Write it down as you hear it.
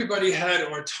everybody had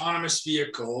autonomous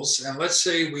vehicles, and let's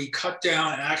say we cut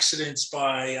down accidents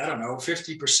by, I don't know,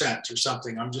 50% or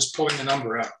something. I'm just pulling the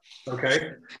number out.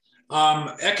 Okay.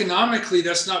 Economically,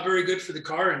 that's not very good for the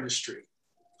car industry.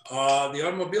 The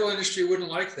automobile industry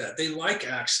wouldn't like that. They like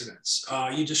accidents.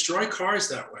 You destroy cars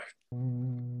that way.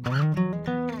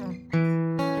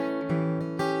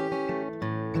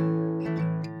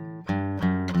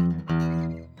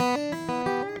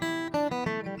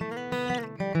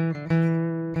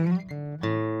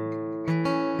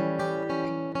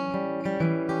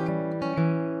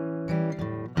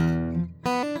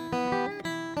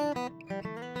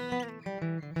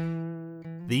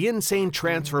 The Insane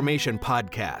Transformation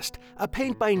Podcast, a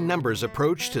paint-by-numbers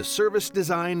approach to service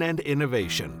design and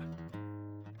innovation.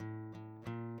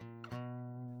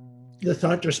 The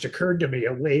thought just occurred to me,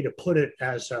 a way to put it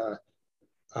as a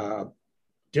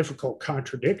difficult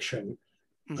contradiction.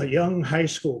 A young high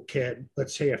school kid,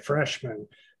 let's say a freshman,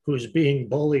 who's being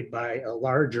bullied by a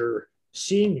larger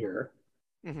senior,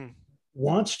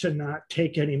 wants to not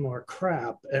take any more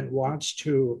crap and wants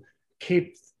to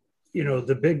keep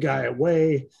the big guy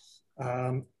away.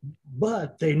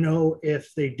 But they know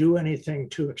if they do anything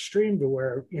too extreme to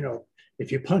where, if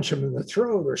you punch him in the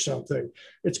throat or something,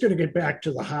 it's going to get back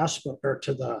to the hospital or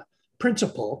to the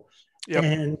principal. Yep.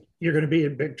 And you're going to be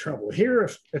in big trouble. Here,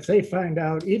 if they find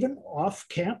out, even off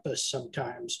campus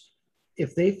sometimes,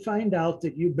 if they find out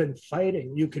that you've been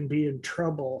fighting, you can be in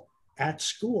trouble at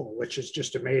school, which is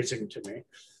just amazing to me.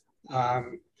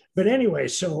 But anyway,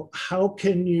 so how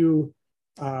can you,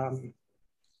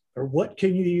 or what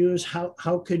can you use?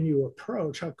 How can you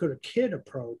approach? How could a kid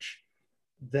approach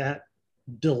that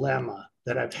dilemma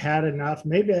that I've had enough?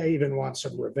 Maybe I even want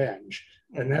some revenge,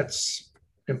 and that's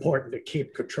important to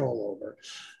keep control over.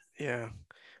 Yeah.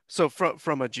 So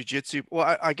from a jiu-jitsu,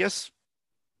 well, I guess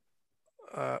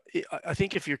I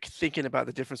think if you're thinking about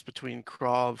the difference between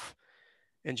Krav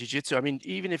and jiu-jitsu, I mean,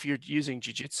 even if you're using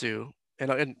jiu-jitsu,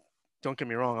 and don't get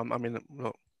me wrong,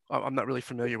 I'm not really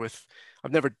familiar with.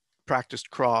 I've never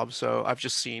practiced Krav, so I've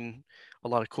just seen a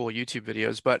lot of cool YouTube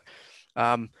videos. But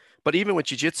even with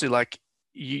jiu-jitsu, like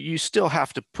you still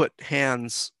have to put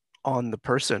hands on the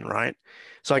person, right?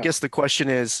 So I guess the question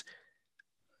is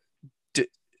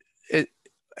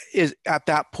at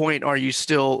that point, are you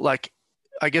still like,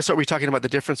 I guess, are we talking about the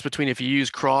difference between if you use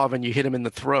Krav and you hit him in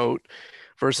the throat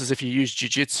versus if you use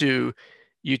jiu-jitsu,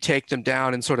 you take them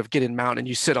down and sort of get in mount and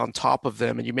you sit on top of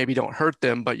them and you maybe don't hurt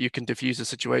them, but you can diffuse the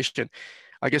situation.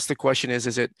 I guess the question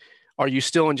is are you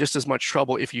still in just as much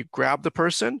trouble if you grab the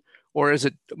person, or is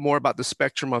it more about the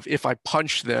spectrum of if I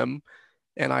punch them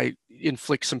and I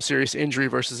inflict some serious injury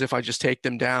versus if I just take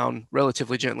them down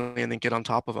relatively gently and then get on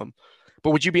top of them?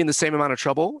 But would you be in the same amount of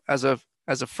trouble as a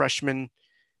freshman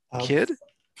kid?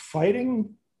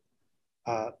 Fighting,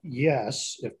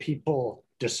 yes, if people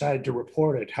decide to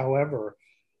report it. However,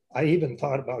 I even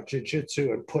thought about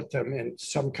jiu-jitsu and put them in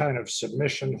some kind of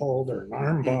submission hold or an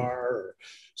arm bar or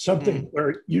something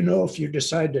where, if you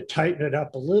decide to tighten it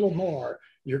up a little more,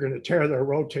 you're going to tear their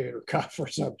rotator cuff or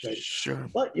something. Sure.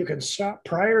 But you can stop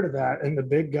prior to that, and the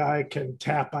big guy can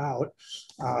tap out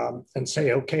and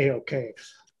say, okay.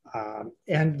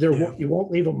 And you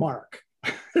won't leave a mark.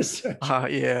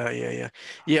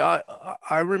 Yeah.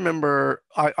 I remember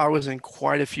I was in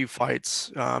quite a few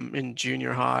fights in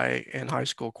junior high and high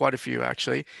school, quite a few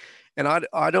actually. And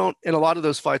and a lot of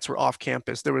those fights were off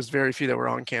campus. There was very few that were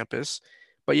on campus.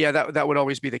 But yeah, that would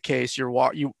always be the case.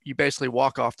 You basically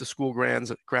walk off the school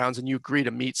grounds and you agree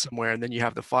to meet somewhere and then you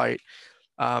have the fight.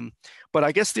 But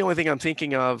I guess the only thing I'm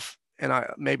thinking of, and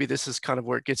maybe this is kind of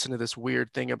where it gets into this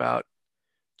weird thing about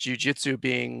jiu-jitsu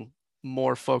being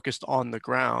more focused on the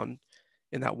ground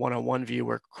in that one-on-one view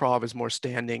where Krav is more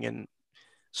standing and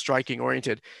striking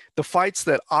oriented. The fights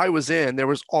that I was in, there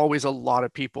was always a lot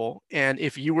of people. And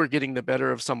if you were getting the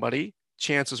better of somebody,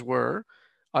 chances were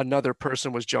another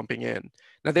person was jumping in.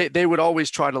 Now they would always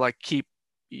try to like keep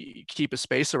a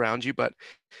space around you. But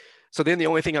so then the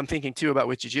only thing I'm thinking too about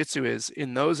with jiu-jitsu is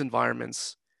in those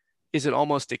environments, is it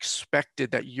almost expected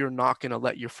that you're not going to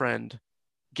let your friend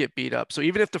get beat up? So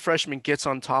even if the freshman gets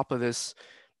on top of this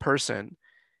person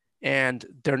and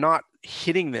they're not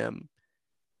hitting them,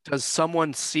 does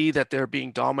someone see that they're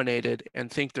being dominated and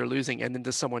think they're losing, and then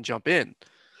does someone jump in?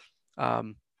 I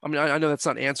know that's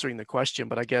not answering the question,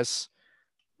 but I guess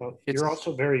you're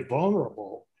also very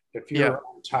vulnerable if you're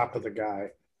on top of the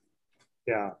guy.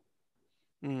 Yeah.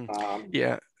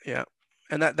 Yeah.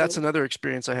 And that's another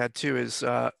experience I had too, is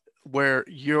where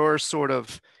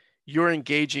you're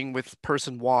engaging with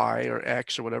person Y or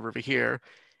X or whatever over here,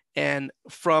 and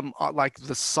from like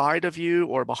the side of you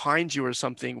or behind you or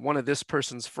something, one of this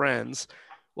person's friends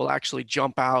will actually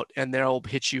jump out and they'll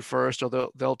hit you first, or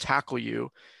they'll tackle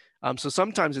you. So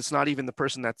sometimes it's not even the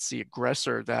person that's the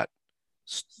aggressor that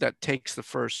takes the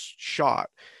first shot.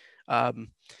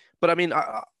 But I mean,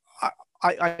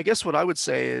 I guess what I would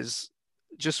say is,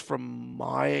 just from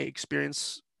my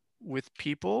experience with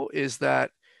people, is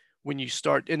that when you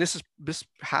start, and this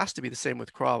has to be the same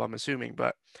with Krav, I'm assuming,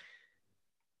 but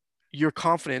your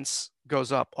confidence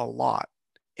goes up a lot.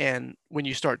 And when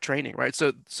you start training, right?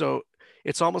 So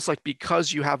it's almost like,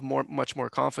 because you have much more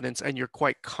confidence and you're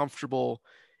quite comfortable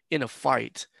in a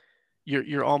fight,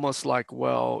 you're almost like,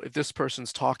 well, if this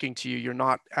person's talking to you, you're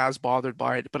not as bothered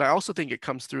by it. But I also think it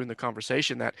comes through in the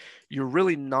conversation that you're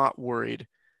really not worried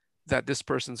that this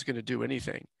person's going to do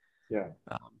anything. Yeah.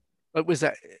 But was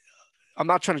that, I'm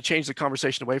not trying to change the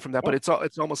conversation away from that, but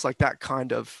it's almost like that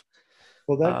kind of.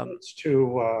 Well, that gets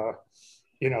to,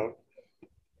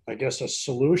 I guess, a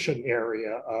solution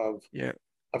area of,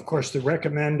 of course, the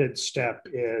recommended step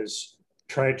is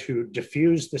try to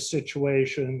diffuse the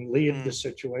situation, leave the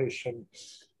situation,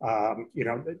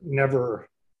 never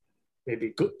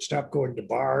maybe stop going to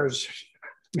bars.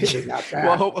 Maybe not that.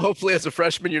 Well, hopefully as a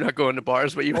freshman, you're not going to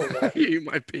bars, but you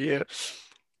might be.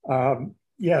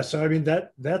 So I mean,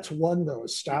 that's one, though,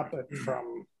 stop it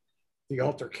from the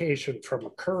altercation from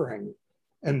occurring.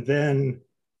 And then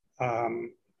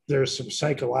there's some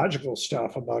psychological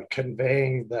stuff about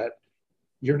conveying that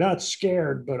you're not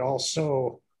scared, but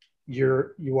also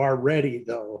you are ready,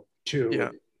 though,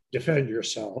 to defend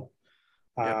yourself.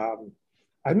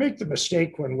 I make the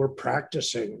mistake when we're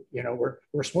practicing,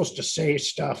 we're supposed to say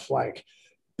stuff like,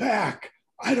 back,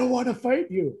 I don't want to fight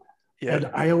you. Yeah.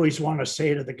 And I always want to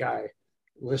say to the guy,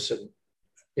 listen,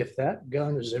 if that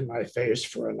gun is in my face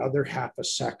for another half a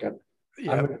second,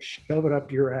 I'm going to shove it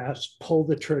up your ass, pull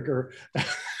the trigger.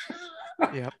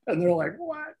 And they're like,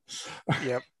 what?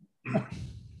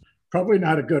 Probably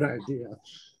not a good idea.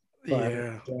 But,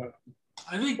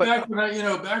 I think back when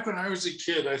I was a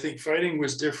kid, I think fighting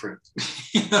was different.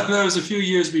 That was a few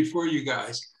years before you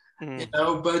guys,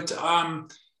 but I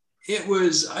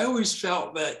always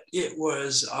felt that it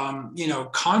was,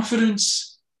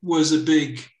 confidence was a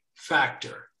big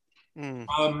factor.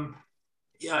 I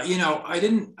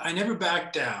never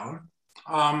backed down.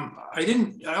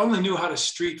 I only knew how to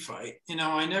street fight.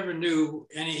 I never knew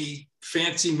any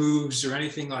fancy moves or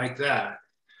anything like that.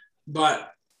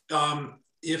 But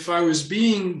if I was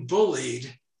being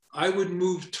bullied, I would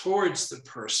move towards the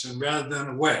person rather than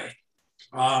away.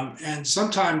 And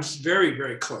sometimes very,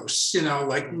 very close,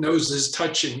 like noses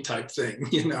touching type thing,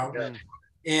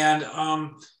 And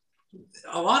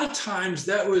a lot of times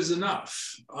that was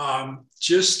enough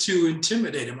just to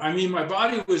intimidate him. I mean, my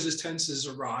body was as tense as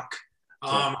a rock,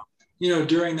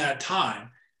 during that time.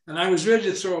 And I was ready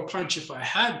to throw a punch if I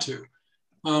had to.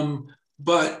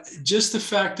 But just the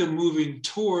fact of moving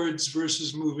towards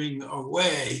versus moving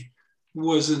away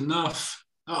was enough,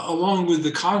 along with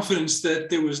the confidence that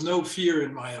there was no fear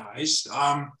in my eyes.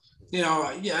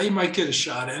 You might get a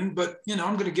shot in, but,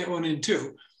 I'm going to get one in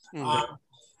too.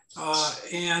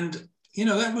 And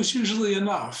that was usually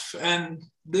enough. And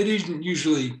they didn't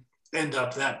usually end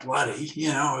up that bloody,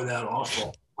 or that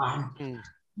awful.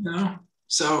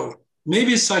 So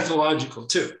maybe it's psychological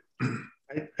too.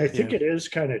 I think it is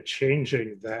kind of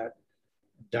changing that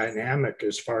dynamic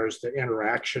as far as the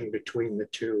interaction between the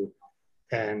two,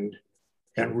 and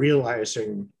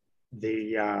realizing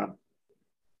the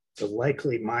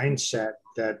likely mindset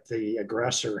that the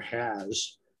aggressor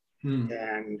has,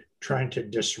 and trying to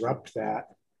disrupt that,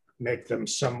 make them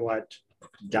somewhat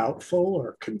doubtful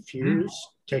or confused,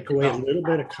 take away a little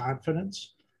bit of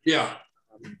confidence.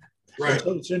 Right.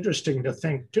 So it's interesting to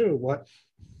think too, what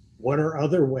are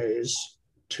other ways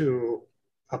to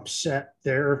upset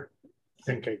their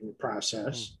thinking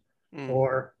process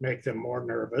or make them more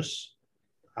nervous,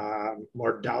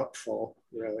 more doubtful,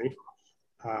 really.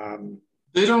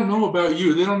 They don't know about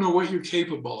you. They don't know what you're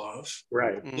capable of.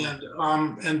 Right.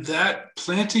 And that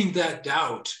planting that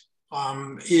doubt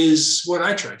is what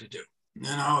I try to do.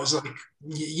 It's like,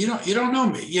 you don't know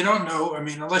me. You don't know. I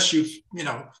mean, unless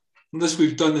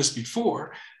we've done this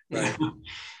before, right.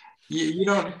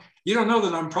 You don't know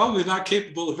that I'm probably not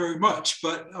capable of very much,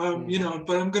 but but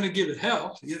I'm going to give it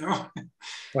hell.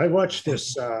 I watched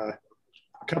this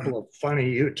couple of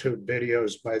funny YouTube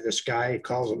videos by this guy. He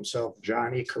calls himself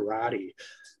Johnny Karate,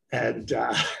 and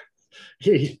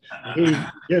he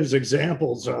gives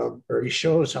examples of, or he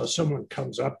shows how someone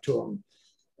comes up to him,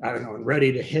 I don't know, and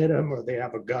ready to hit him, or they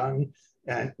have a gun.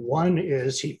 And one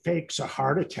is he fakes a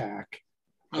heart attack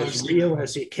as real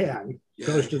as he can,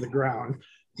 goes to the ground.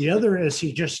 The other is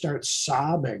he just starts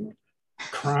sobbing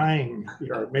crying,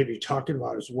 or maybe talking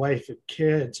about his wife and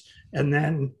kids. And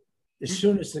then as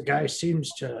soon as the guy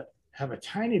seems to have a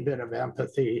tiny bit of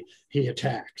empathy, he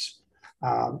attacks.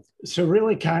 So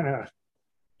really kind of,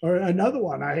 or another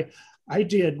one I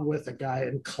did with a guy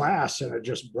in class and it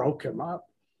just broke him up,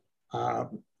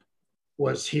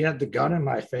 was he had the gun in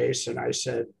my face and I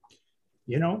said,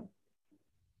 you know,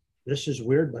 this is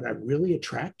weird, but I'm really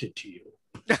attracted to you.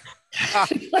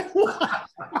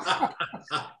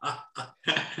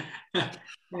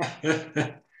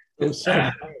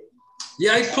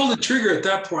 Yeah, I pulled the trigger at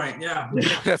that point. Yeah.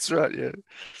 That's right. Yeah.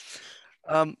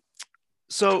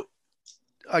 So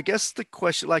I guess the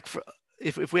question, like,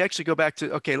 if we actually go back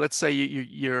to, okay, let's say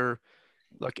you're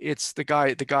like, it's the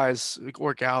guy's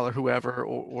or gal or whoever,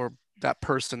 or that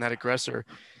person, that aggressor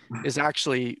is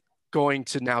actually going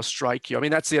to now strike you. I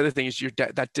mean, that's the other thing is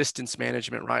that distance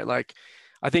management, right? Like,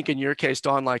 I think in your case,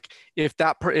 Don, like if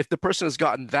the person has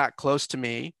gotten that close to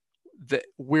me, that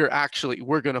we're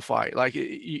going to fight, like,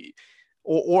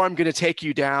 or I'm going to take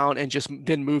you down and just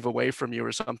then move away from you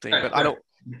or something. But I don't,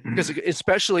 because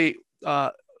especially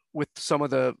with some of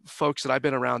the folks that I've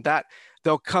been around, that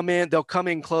they'll come in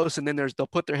close, and then they'll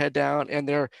put their head down and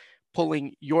they're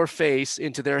pulling your face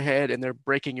into their head and they're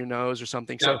breaking your nose or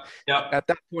something. So at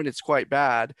that point, it's quite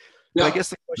bad. But I guess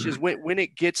the question is when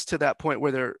it gets to that point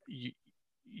where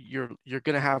you're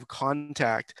going to have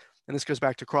contact, and this goes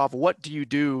back to Krav, what do you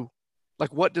do?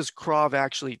 Like, what does Krav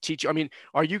actually teach you? I mean,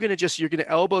 are you going to you're going to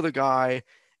elbow the guy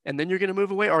and then you're going to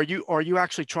move away? Or are you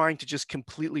actually trying to just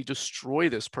completely destroy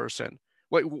this person?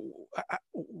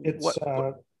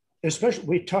 Especially,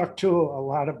 we talk to a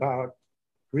lot about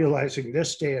realizing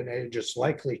this day and age, it's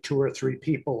likely 2 or 3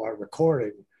 people are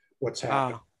recording what's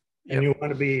happening. And you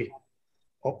want to be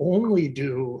only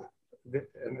do,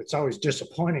 and it's always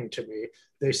disappointing to me,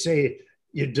 they say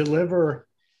you deliver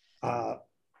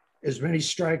as many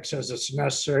strikes as it's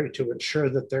necessary to ensure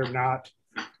that they're not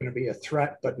going to be a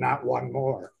threat, but not one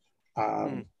more.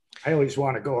 I always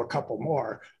want to go a couple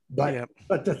more, but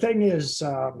the thing is,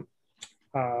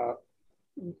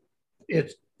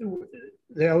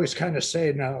 they always kind of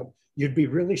say, no, you'd be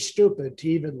really stupid to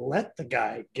even let the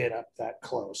guy get up that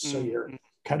close. So you're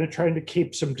kind of trying to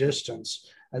keep some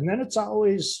distance. And then it's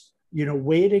always,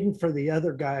 waiting for the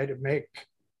other guy to make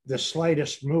the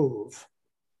slightest move.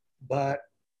 But,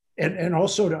 and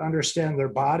also to understand their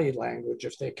body language.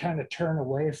 If they kind of turn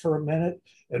away for a minute,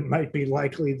 it might be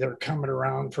likely they're coming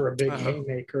around for a big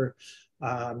haymaker.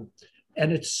 And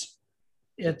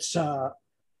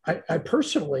I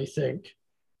personally think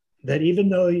that even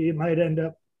though you might end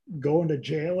up going to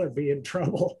jail or be in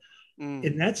trouble,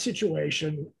 in that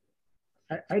situation,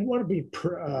 I'd want to be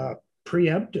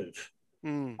preemptive.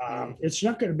 It's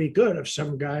not going to be good if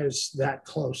some guy's that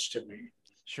close to me.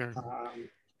 Sure.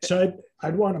 So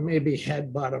I'd want to maybe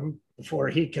headbutt him before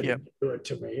he can do it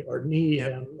to me, or knee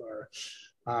him, or.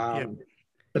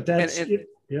 But that's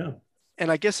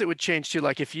And I guess it would change too.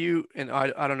 Like if you, and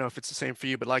I don't know if it's the same for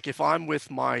you, but like if I'm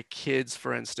with my kids,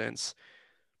 for instance,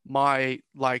 my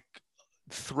like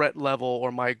threat level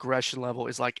or my aggression level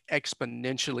is like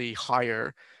exponentially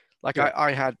higher. Like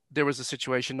there was a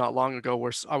situation not long ago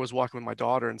where I was walking with my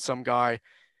daughter and some guy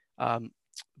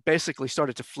basically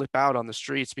started to flip out on the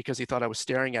streets because he thought I was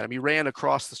staring at him. He ran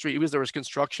across the street. There was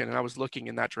construction and I was looking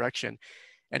in that direction.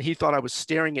 And he thought I was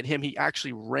staring at him. He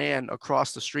actually ran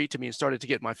across the street to me and started to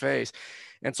get in my face.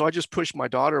 And so I just pushed my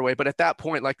daughter away. But at that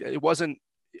point, like I wasn't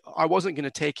going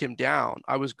to take him down.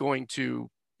 I was going to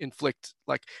inflict,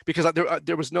 like, because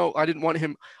there was no, I didn't want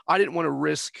to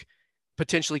risk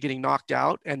potentially getting knocked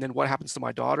out. And then what happens to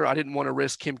my daughter? I didn't want to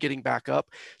risk him getting back up.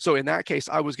 So in that case,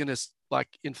 I was going to like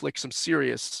inflict some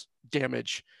serious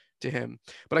damage to him.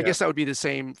 But I guess that would be the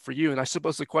same for you. And I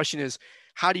suppose the question is,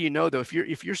 how do you know though, if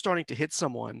you're starting to hit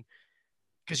someone,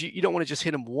 because you don't want to just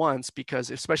hit them once, because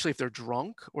especially if they're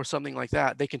drunk or something like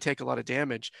that, they can take a lot of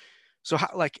damage. So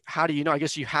how do you know? I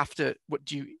guess you have to,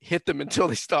 do you hit them until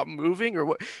they stop moving, or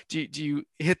what do you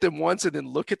hit them once and then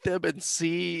look at them and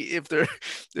see if they're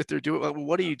doing,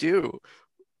 what do you do?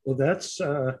 Well, that's,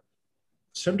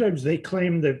 sometimes they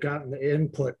claim they've gotten the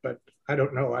input, but I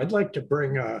don't know. I'd like to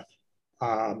bring a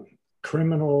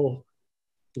criminal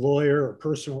lawyer or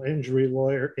personal injury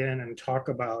lawyer in and talk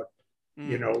about,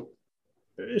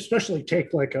 especially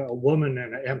take like a woman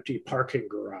in an empty parking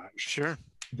garage. Sure.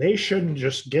 They shouldn't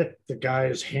just get the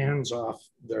guy's hands off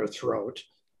their throat.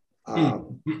 They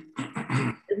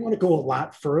want to go a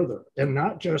lot further, and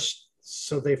not just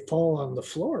so they fall on the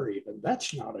floor even.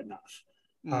 That's not enough.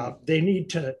 They need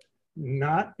to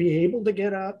not be able to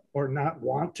get up or not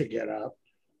want to get up,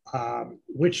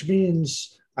 which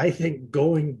means, I think,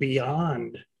 going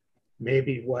beyond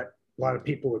maybe what lot of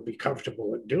people would be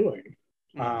comfortable in doing.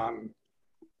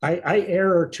 I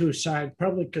err to side,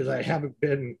 probably because I haven't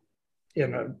been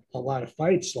in a lot of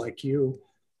fights like you.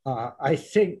 I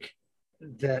think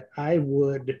that I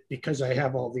would, because I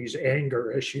have all these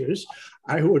anger issues,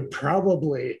 I would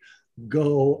probably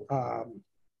go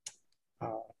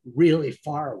really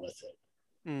far with it.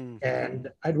 And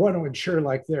I'd want to ensure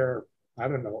like they're, I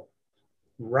don't know,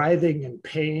 writhing in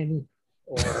pain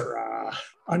or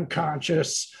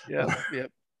unconscious.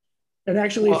 And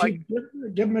actually, well, if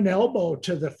you give them an elbow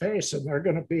to the face and they're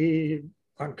going to be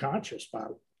unconscious,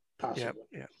 possibly.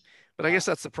 But I guess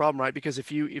that's the problem, right? Because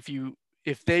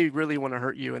if they really want to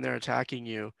hurt you and they're attacking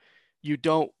you, you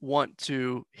don't want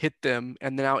to hit them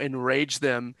and now enrage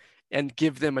them and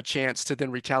give them a chance to then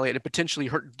retaliate and potentially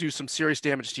do some serious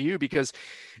damage to you, because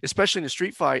especially in a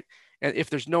street fight, and if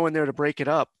there's no one there to break it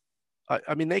up,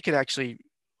 I mean, they could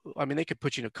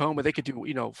put you in a coma. They could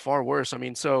do, far worse. I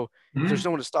mean, so if there's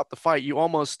no one to stop the fight,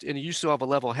 and you still have a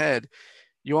level head,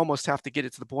 you almost have to get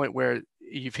it to the point where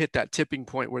you've hit that tipping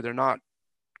point where they're not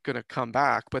going to come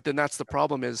back. But then that's the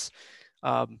problem is,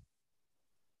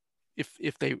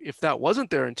 if that wasn't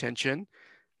their intention,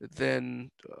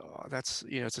 then that's,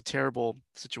 it's a terrible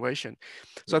situation.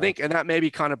 So I think, and that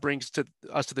maybe kind of brings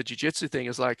us to the jiu-jitsu thing,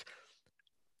 is like,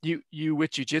 you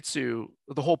with jiu-jitsu,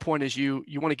 the whole point is you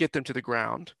want to get them to the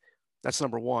ground. That's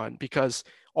number one, because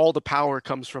all the power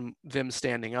comes from them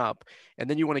standing up. And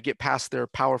then you want to get past their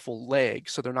powerful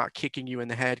legs so they're not kicking you in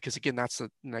the head, because again, that's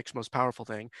the next most powerful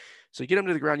thing. So you get them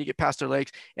to the ground, you get past their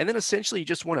legs, and then essentially you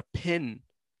just want to pin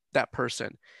that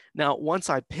person. Now, once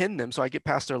I pin them, so I get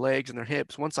past their legs and their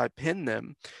hips, once I pin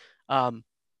them,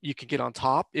 you can get on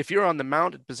top. If you're on the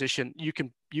mounted position, you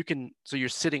can, so you're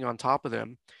sitting on top of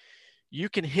them, you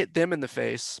can hit them in the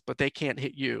face, but they can't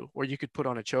hit you, or you could put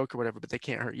on a choke or whatever, but they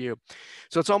can't hurt you.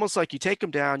 So it's almost like you take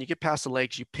them down, you get past the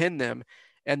legs, you pin them,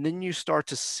 and then you start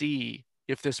to see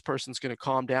if this person's going to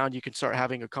calm down. You can start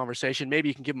having a conversation. Maybe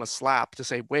you can give them a slap to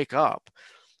say, wake up.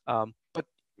 But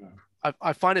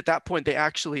I find at that point, they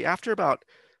actually, after about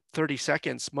 30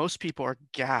 seconds, most people are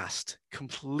gassed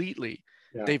completely.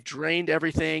 Yeah. They've drained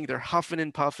everything. They're huffing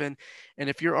and puffing. And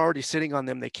if you're already sitting on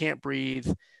them, they can't breathe.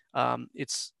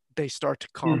 They start to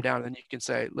calm down, and you can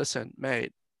say, listen,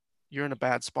 mate, you're in a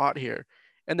bad spot here.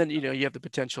 And then, you have the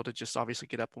potential to just obviously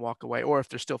get up and walk away. Or if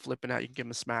they're still flipping out, you can give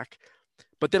them a smack.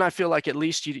 But then I feel like at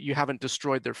least you haven't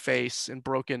destroyed their face and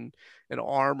broken an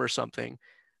arm or something.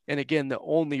 And again, the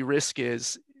only risk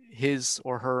is his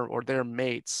or her or their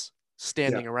mates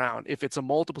standing around. If it's a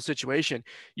multiple situation,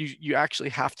 you actually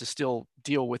have to still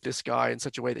deal with this guy in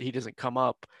such a way that he doesn't come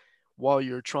up while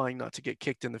you're trying not to get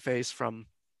kicked in the face from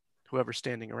whoever's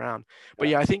standing around. But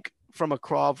I think from a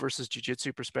Krav versus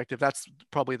jiu-jitsu perspective, that's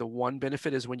probably the one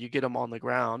benefit, is when you get them on the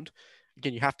ground.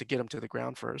 Again, you have to get them to the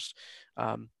ground first.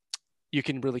 You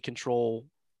can really control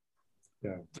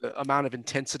the amount of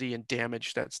intensity and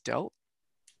damage that's dealt.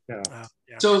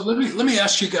 So let me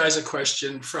ask you guys a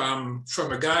question from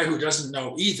a guy who doesn't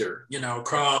know either,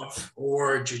 Krav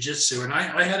or jiu-jitsu. And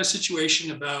I had a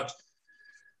situation it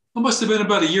must have been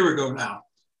about a year ago now.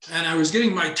 And I was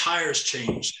getting my tires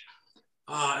changed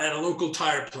at a local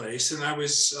tire place. And I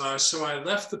was, so I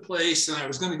left the place and I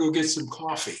was going to go get some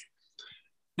coffee.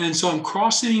 And so I'm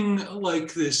crossing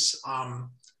like this road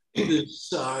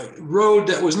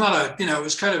that was not it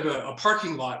was kind of a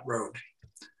parking lot road.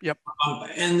 Yep.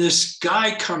 And this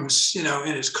guy comes,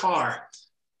 in his car,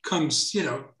 comes,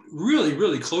 really,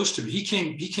 really close to me. He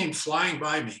came flying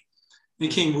by me. He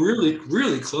came really,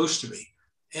 really close to me.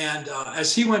 And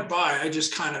as he went by, I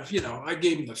just kind of, I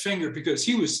gave him the finger, because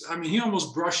he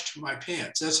almost brushed my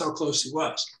pants. That's how close he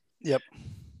was. Yep.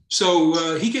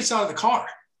 So he gets out of the car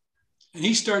and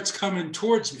he starts coming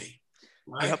towards me.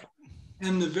 Right. Yep.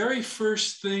 And the very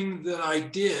first thing that I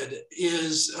did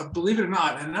is, believe it or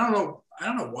not, and I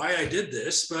don't know why I did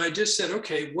this, but I just said,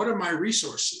 okay, what are my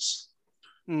resources?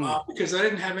 Because I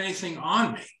didn't have anything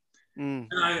on me.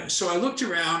 And so I looked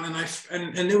around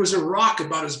and there was a rock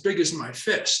about as big as my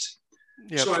fist.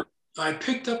 Yep. So I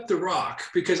picked up the rock,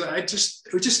 because it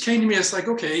just came to me. It's like,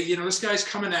 okay, this guy's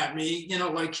coming at me,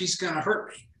 like he's going to hurt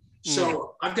me.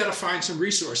 So I've got to find some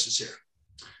resources here.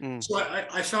 So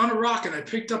I found a rock, and I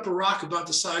picked up a rock about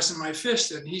the size of my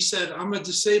fist. And he said, I'm a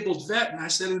disabled vet. And I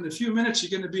said, in a few minutes,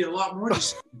 you're going to be a lot more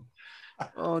disabled.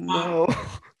 Oh, no.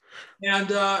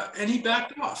 And he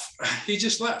backed off. He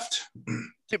just left.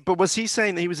 But was he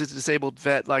saying that he was a disabled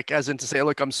vet, like as in to say,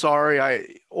 look, I'm sorry,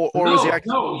 or no, was he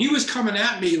actually? No, he was coming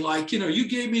at me like, you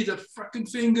gave me the fucking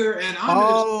finger, and I'm a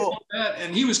disabled vet.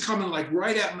 And he was coming like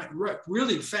right at me,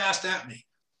 really fast at me.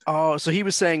 Oh, so he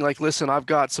was saying like, listen, I've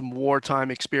got some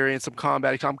wartime experience, some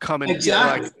combat. I'm coming. Yeah,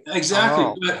 like, Exactly.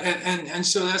 oh, But and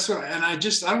so that's what, and I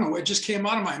don't know, it just came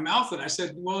out of my mouth, and I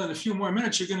said, well, in a few more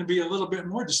minutes, you're going to be a little bit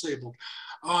more disabled.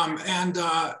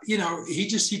 You know,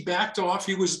 he backed off.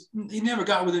 He never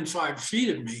got within 5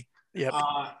 feet of me. yep,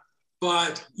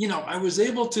 But you know, I was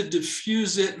able to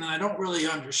diffuse it, and I don't really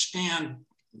understand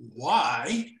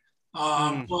why.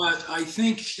 But I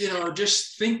think, you know,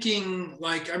 just thinking,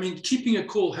 like, I mean, keeping a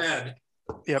cool head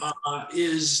yep,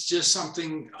 is just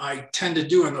something I tend to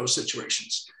do in those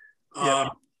situations. yep,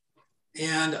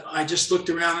 And I just looked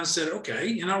around and said, okay,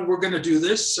 you know, we're going to do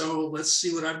this. So let's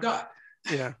see what I've got.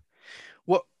 yeah.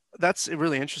 Well, that's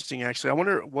really interesting, actually. I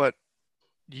wonder what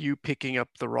you picking up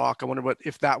the rock. I wonder what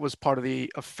if that was part of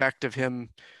the effect of him,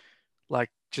 like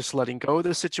just letting go of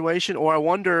the situation, or I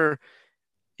wonder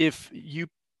if you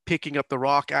picking up the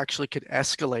rock actually could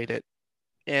escalate it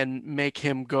and make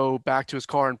him go back to his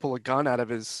car and pull a gun out of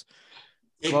his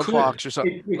It glove could, box or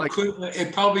something. Like,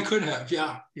 it probably could have.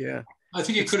 Yeah. yeah, I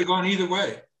think it it's could have gone either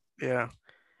way. yeah.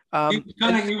 He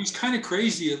was kind of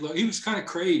crazy. He was kind of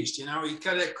crazed, you know, he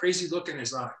got that crazy look in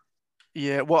his eye.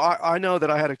 Yeah, well, I know that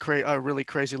I had a really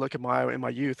crazy look in my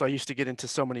youth. I used to get into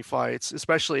so many fights,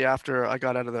 especially after I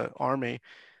got out of the army.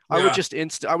 Yeah. I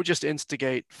would just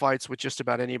instigate fights with just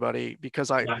about anybody because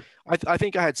Yeah. I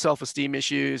think I had self-esteem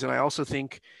issues, and I also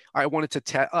think I wanted to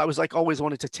test. I was like always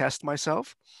wanted to test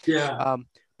myself. Yeah.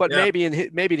 But Yeah.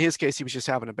 maybe in his case he was just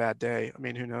having a bad day. I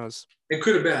mean, who knows? It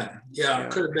could have been. Yeah, it Yeah,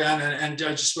 could have been. And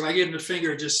just when I gave him the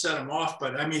finger, it just set him off.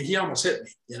 But I mean, he almost hit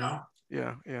me, you know?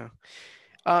 yeah, yeah.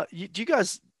 Do you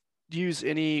guys use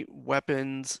any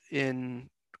weapons in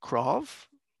Krav?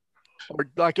 Or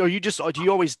like, or do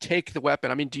you always take the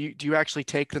weapon? I mean, do you actually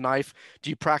take the knife?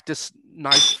 Do you practice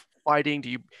knife fighting?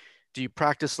 Do you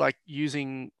practice like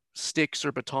using sticks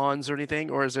or batons or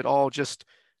anything, or is it all just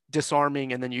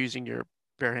disarming and then using your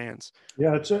bare hands?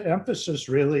 Yeah, it's an emphasis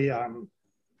really on,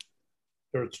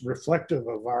 or it's reflective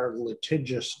of our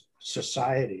litigious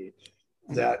society,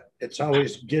 that it's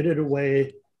always get it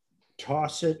away,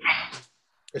 toss it,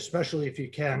 especially if you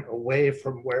can, away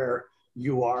from where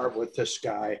you are with this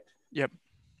guy. Yep.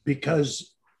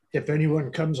 Because if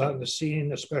anyone comes on the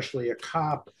scene, especially a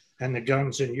cop, and the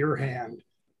gun's in your hand,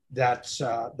 that's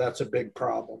a big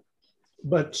problem.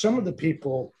 But some of the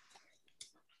people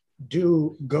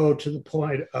do go to the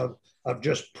point of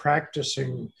just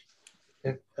practicing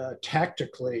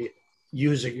tactically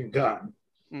using a gun.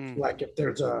 Like if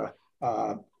there's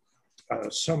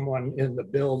someone in the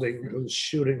building who's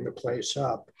shooting the place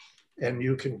up, and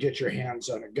you can get your hands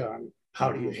on a gun,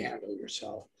 how do you handle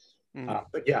yourself?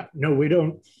 But yeah, no, we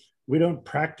don't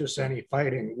practice any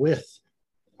fighting with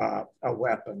a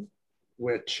weapon.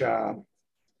 Which, yeah,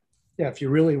 if you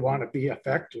really want to be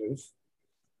effective,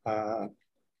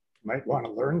 might want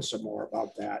to learn some more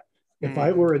about that. If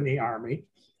I were in the Army,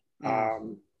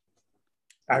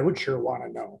 I would sure want to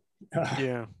know.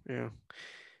 Yeah, yeah,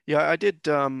 yeah. I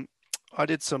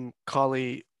did some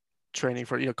Kali training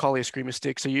for Kali Eskrima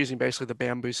sticks. So using basically the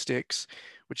bamboo sticks,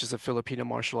 which is a Filipino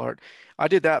martial art. I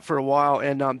did that for a while,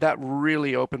 and that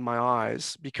really opened my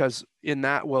eyes because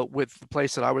with the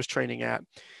place that I was training at,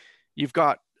 you've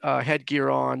got headgear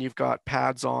on, you've got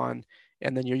pads on,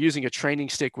 and then you're using a training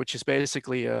stick, which is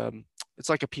basically it's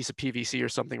like a piece of PVC or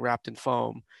something wrapped in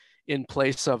foam in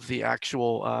place of the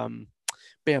actual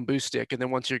bamboo stick. And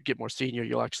then once you get more senior,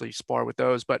 you'll actually spar with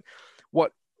those. But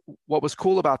what was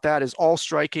cool about that is all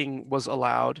striking was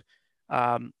allowed,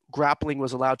 grappling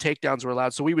was allowed, takedowns were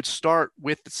allowed. So we would start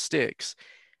with the sticks,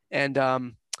 and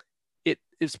it,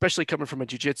 especially coming from a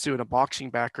jiu-jitsu and a boxing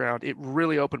background, it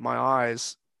really opened my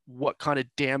eyes what kind of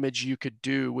damage you could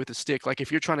do with a stick. Like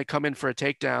if you're trying to come in for a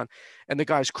takedown and the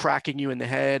guy's cracking you in the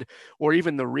head, or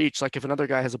even the reach, like if another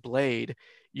guy has a blade,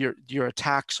 your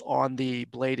attacks on the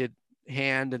bladed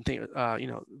hand and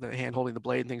the hand holding the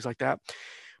blade and things like that.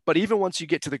 But even once you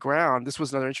get to the ground, this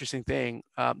was another interesting thing,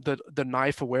 the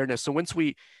knife awareness. So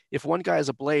if one guy has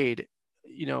a blade,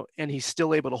 and he's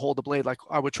still able to hold the blade, like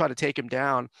I would try to take him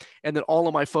down, and then all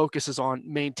of my focus is on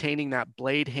maintaining that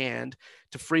blade hand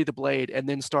to free the blade and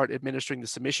then start administering the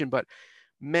submission. But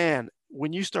man,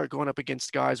 when you start going up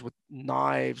against guys with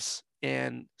knives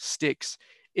and sticks,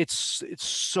 it's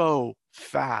so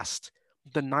fast.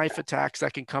 The knife attacks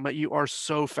that can come at you are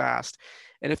so fast.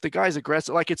 And if the guy's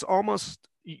aggressive, like it's almost,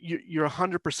 you're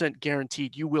 100%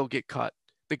 guaranteed you will get cut.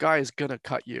 The guy is going to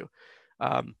cut you.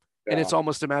 And it's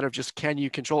almost a matter of just, can you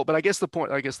control it? But I guess the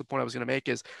point I was going to make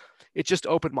is it just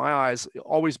opened my eyes,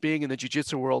 always being in the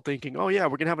jiu-jitsu world, thinking, oh yeah,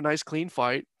 we're going to have a nice clean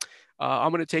fight.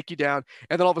 I'm going to take you down.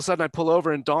 And then all of a sudden I pull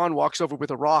over and Don walks over with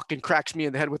a rock and cracks me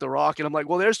in the head with a rock. And I'm like,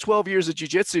 well, there's 12 years of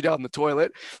jiu-jitsu down the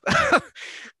toilet.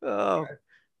 Oh.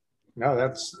 No,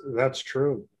 that's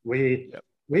true. We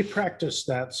practice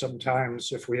that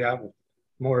sometimes. If we have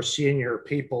more senior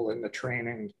people in the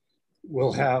training,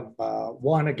 we'll have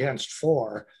 1 against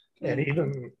 4. And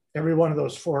even every one of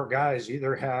those 4 guys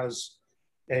either has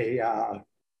a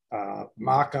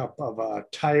mock-up of a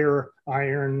tire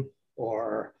iron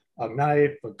or a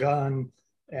knife, a gun,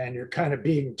 and you're kind of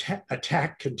being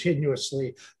attacked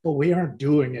continuously, but we aren't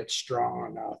doing it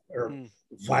strong enough or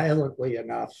violently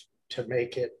enough to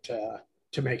make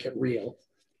it real.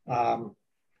 I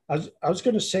was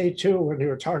going to say too, when you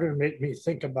were talking, to make me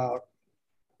think about,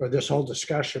 or this whole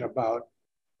discussion about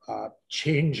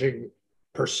changing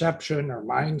perception or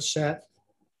mindset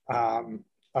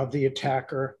of the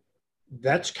attacker.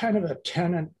 That's kind of a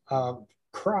tenet of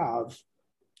Krav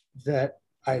that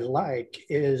I like,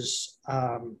 is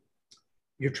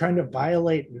you're trying to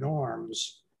violate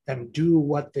norms and do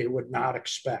what they would not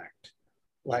expect.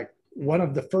 Like, one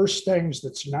of the first things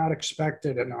that's not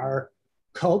expected in our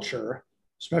culture,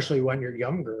 especially when you're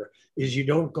younger, is you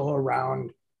don't go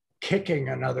around kicking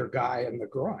another guy in the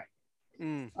groin.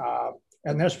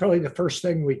 And that's probably the first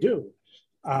thing we do.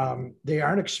 They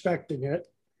aren't expecting it.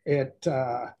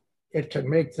 It can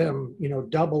make them,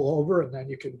 double over, and then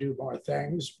you can do more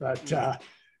things. But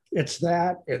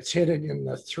it's hitting in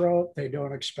the throat. They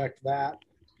don't expect that.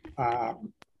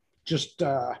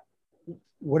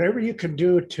 Whatever you can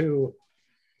do to,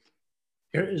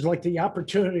 it's like the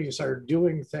opportunities are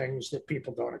doing things that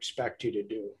people don't expect you to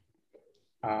do.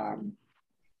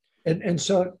 And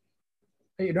so,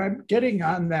 I'm getting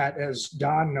on that. As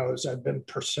Don knows, I've been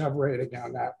perseverating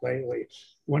on that lately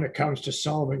when it comes to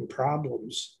solving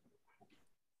problems.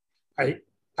 I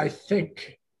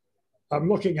think I'm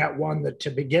looking at one that, to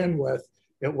begin with,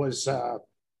 it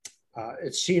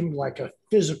seemed like a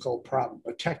physical problem,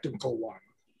 a technical one.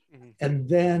 And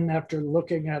then after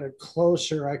looking at it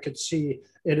closer, I could see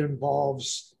it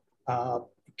involves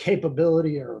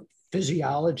capability or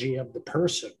physiology of the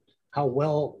person.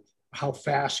 How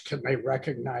fast can they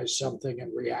recognize something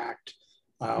and react?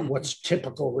 What's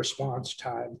typical response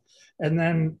time? And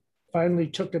then finally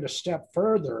took it a step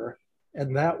further,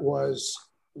 and that was,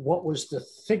 what was the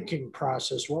thinking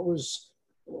process? What was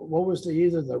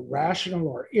either the rational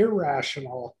or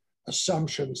irrational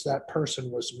assumptions that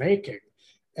person was making?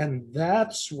 And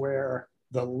that's where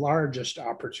the largest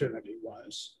opportunity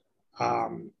was.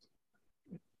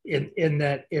 In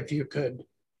that, if you could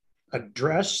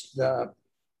address the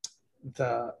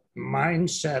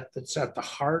mindset that's at the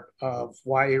heart of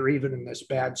why you're even in this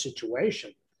bad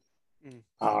situation,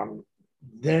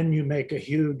 then you make a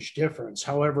huge difference.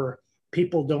 However,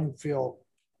 people don't feel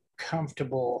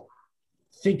comfortable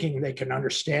thinking they can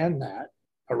understand that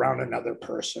around another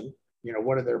person.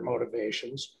 What are their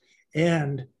motivations?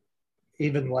 And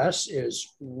even less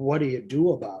is, what do you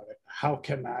do about it? How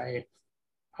can I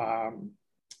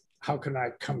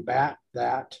combat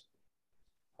that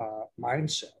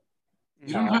mindset?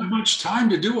 You don't have much time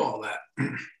to do all that.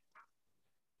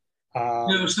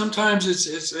 Sometimes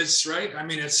it's right. I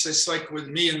mean, it's like with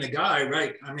me and the guy,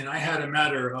 right? I mean, I had a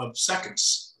matter of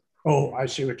seconds. Oh, I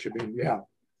see what you mean. Yeah.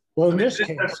 Well, in this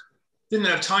case, didn't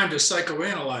have time to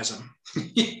psychoanalyze him.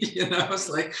 It's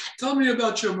like, tell me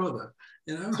about your mother.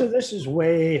 So this is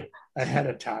way ahead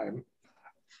of time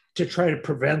to try to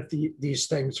prevent these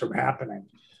things from happening.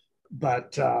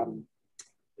 But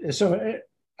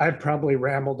I've probably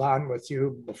rambled on with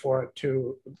you before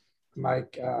too,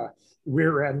 Mike.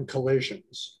 Rear end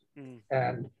collisions,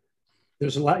 and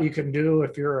there's a lot you can do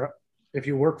if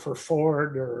you work for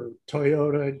Ford or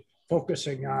Toyota,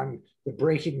 focusing on the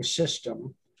braking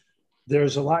system.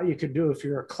 There's a lot you can do if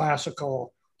you're a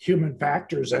classical human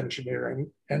factors engineer.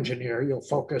 You'll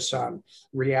focus on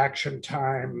reaction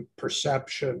time,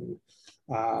 perception,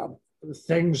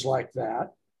 things like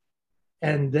that.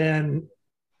 And then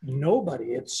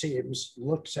nobody, it seems,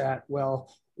 looks at,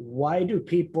 well, why do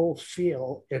people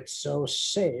feel it's so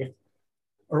safe?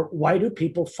 Or why do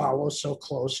people follow so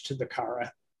close to the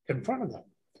car in front of them?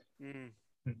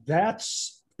 That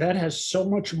has so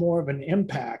much more of an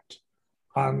impact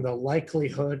on the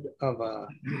likelihood of a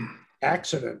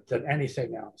accident than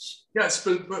anything else. Yes,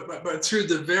 but through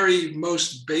the very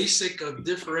most basic of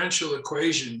differential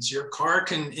equations, your car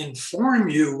can inform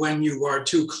you when you are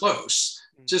too close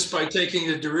just by taking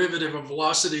the derivative of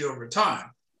velocity over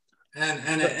time.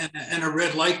 And a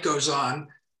red light goes on,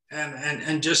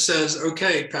 and just says,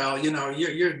 okay, pal,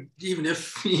 you're even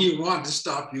if you wanted to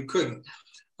stop, you couldn't.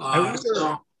 I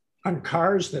wonder, on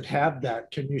cars that have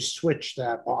that, can you switch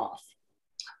that off?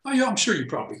 Oh, yeah, I'm sure you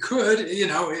probably could,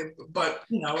 but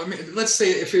I mean, let's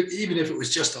say even if it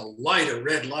was just a light, a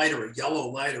red light or a yellow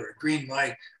light or a green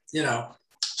light,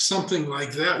 something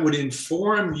like that would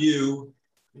inform you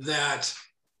that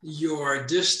your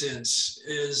distance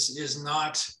is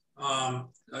not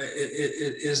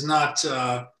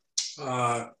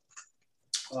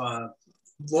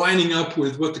lining up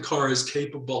with what the car is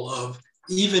capable of,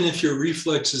 even if your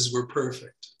reflexes were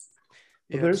perfect.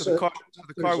 Yeah, so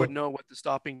the car would know what the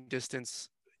stopping distance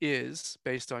is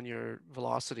based on your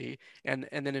velocity, and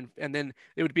then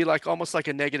it would be like almost like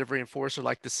a negative reinforcer,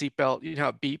 like the seatbelt. You know how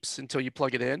it beeps until you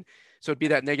plug it in. So it'd be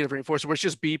that negative reinforcer where it's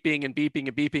just beeping and beeping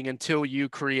and beeping until you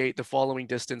create the following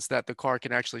distance that the car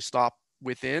can actually stop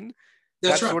within.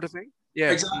 That's right. Sort of thing.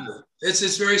 Yeah, exactly.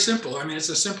 It's very simple. I mean, it's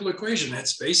a simple equation.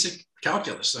 It's basic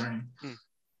calculus. I mean,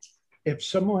 if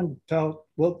someone felt,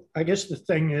 well, I guess the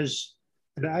thing is,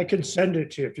 and I can send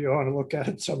it to you if you want to look at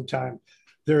it sometime.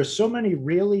 There are so many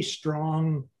really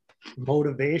strong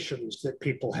motivations that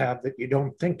people have that you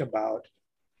don't think about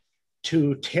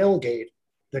to tailgate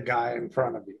the guy in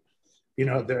front of you.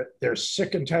 They're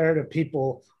sick and tired of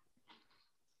people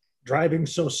driving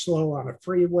so slow on a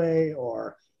freeway,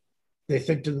 or they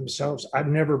think to themselves, I've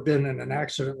never been in an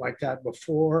accident like that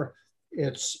before.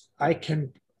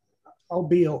 I'll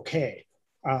be okay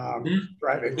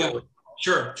driving. Yeah,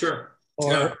 sure.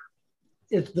 Or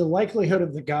it's the likelihood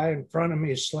of the guy in front of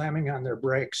me slamming on their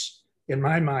brakes, in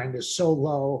my mind, is so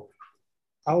low,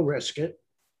 I'll risk it.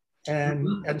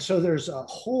 And so there's a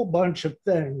whole bunch of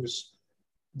things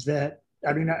that,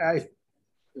 I mean,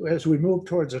 as we move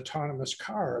towards autonomous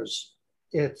cars,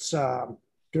 it's going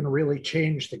to really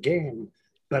change the game.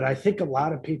 But I think a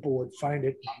lot of people would find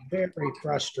it very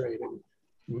frustrating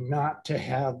not to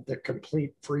have the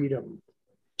complete freedom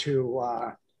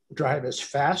to drive as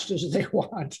fast as they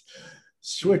want,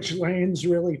 switch lanes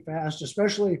really fast,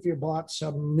 especially if you bought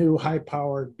some new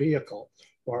high-powered vehicle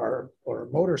or a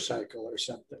motorcycle or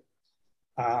something.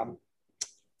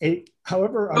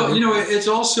 However, it's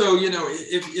also,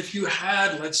 if you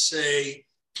had, let's say,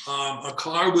 a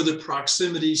car with a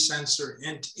proximity sensor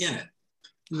in it,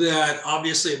 that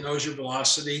obviously it knows your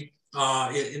velocity,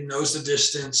 it knows the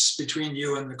distance between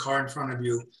you and the car in front of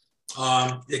you.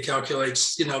 It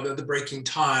calculates, the braking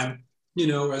time,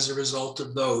 as a result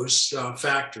of those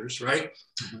factors, right?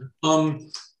 Mm-hmm.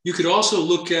 You could also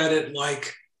look at it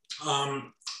like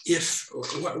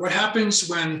what happens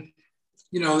when,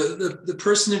 the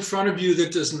person in front of you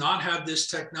that does not have this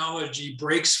technology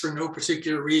brakes for no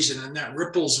particular reason, and that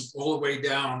ripples all the way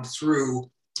down through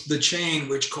the chain,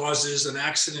 which causes an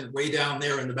accident way down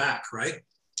there in the back, right?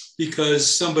 Because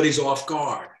somebody's off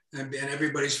guard. And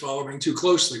everybody's following too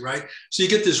closely, right? So you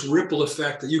get this ripple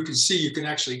effect that you can see.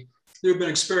 There have been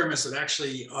experiments that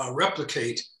actually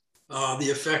replicate the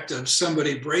effect of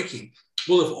somebody braking.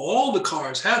 Well, if all the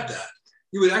cars had that,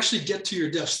 you would actually get to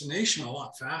your destination a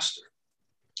lot faster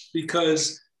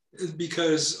because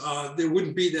there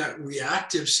wouldn't be that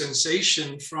reactive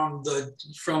sensation from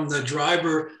the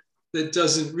driver that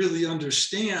doesn't really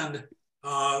understand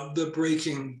the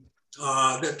braking.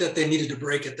 That they needed to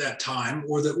brake at that time,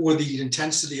 or the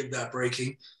intensity of that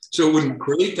braking, so it wouldn't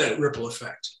create that ripple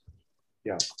effect.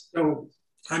 Yeah. So,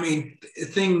 I mean,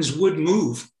 things would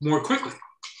move more quickly.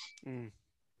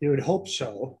 You would hope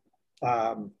so.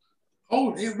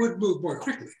 It would move more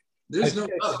quickly. There's no.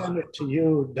 I sent it to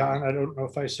you, Don. I don't know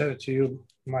if I sent it to you,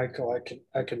 Michael.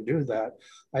 I can do that.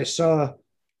 I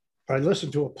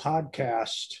listened to a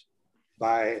podcast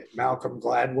by Malcolm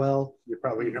Gladwell. You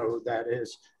probably know who that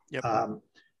is. Yep.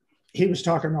 He was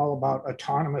talking all about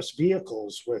autonomous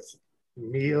vehicles with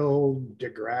Neil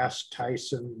deGrasse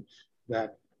Tyson,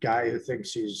 that guy who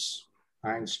thinks he's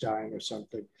Einstein or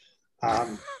something.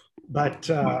 But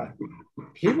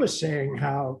he was saying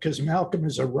how, because Malcolm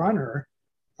is a runner,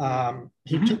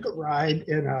 he took a ride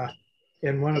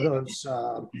in one of those,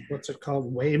 what's it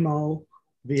called, Waymo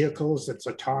vehicles that's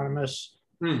autonomous,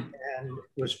 and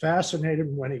was fascinated.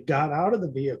 When he got out of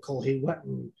the vehicle, he went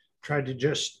and tried to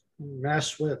just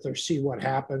mess with or see what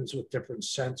happens with different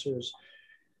sensors.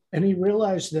 And he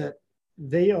realized that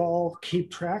they all keep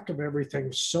track of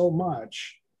everything so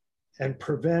much and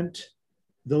prevent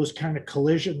those kind of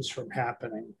collisions from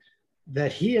happening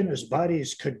that he and his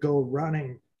buddies could go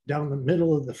running down the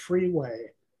middle of the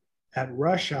freeway at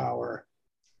rush hour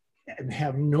and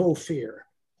have no fear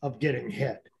of getting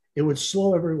hit. It would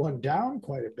slow everyone down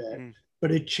quite a bit,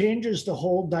 but it changes the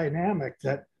whole dynamic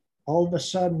that all of a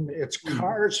sudden it's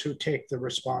cars who take the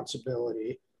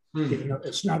responsibility You know,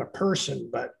 it's not a person,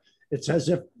 but it's as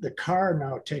if the car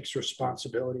now takes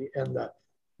responsibility, and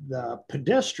the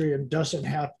pedestrian doesn't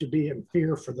have to be in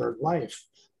fear for their life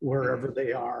wherever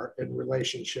they are in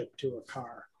relationship to a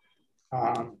car.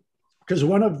 Because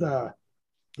one of the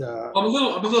I'm a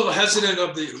little hesitant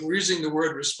of using the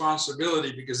word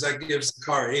responsibility, because that gives the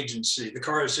car agency. The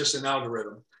car is just an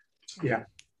algorithm. Yeah.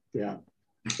 Well,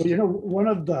 you know, one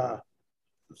of the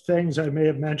things I may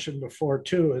have mentioned before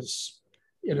too is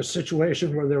in a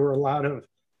situation where there were a lot of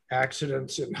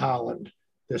accidents in Holland,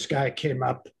 this guy came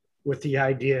up with the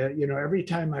idea, you know, every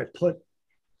time I put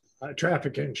a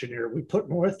traffic engineer, we put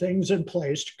more things in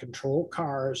place to control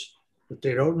cars, that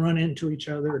they don't run into each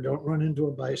other, don't run into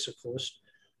a bicyclist.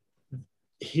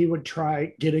 He would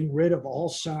try getting rid of all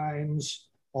signs,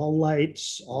 all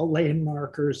lights, all lane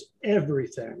markers,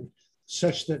 everything,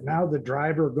 such that now the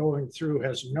driver going through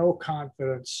has no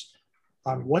confidence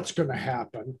on what's going to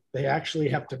happen. They actually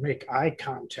have to make eye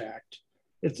contact.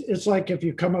 It's like if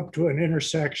you come up to an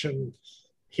intersection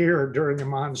here during the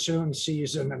monsoon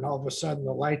season and all of a sudden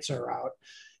the lights are out,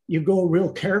 you go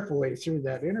real carefully through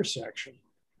that intersection.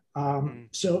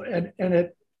 So, and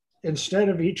it, instead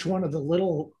of each one of the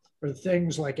little or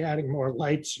things like adding more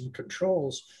lights and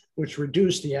controls, which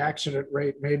reduce the accident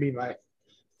rate maybe by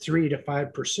 3 to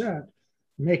 5%,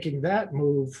 making that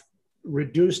move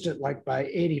reduced it like by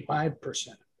 85%.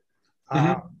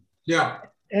 Yeah.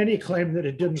 And he claimed that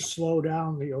it didn't slow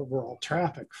down the overall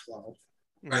traffic flow.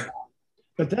 Right.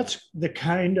 But that's the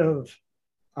kind of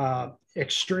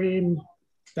extreme,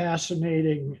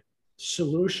 fascinating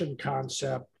solution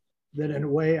concept that in a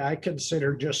way I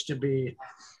consider just to be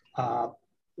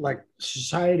like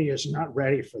society is not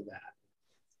ready for that.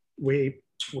 We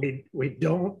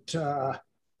don't,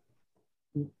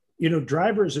 you know,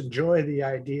 drivers enjoy the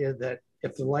idea that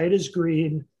if the light is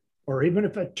green, or even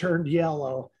if it turned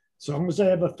yellow, as long as I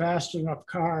have a fast enough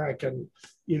car, I can,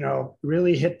 you know,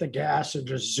 really hit the gas and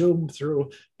just zoom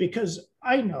through, because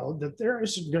I know that there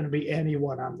isn't going to be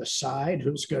anyone on the side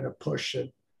who's going to push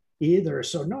it either.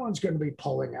 So no one's going to be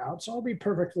pulling out. So I'll be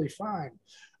perfectly fine.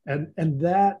 And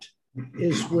that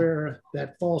is where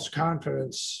that false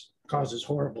confidence causes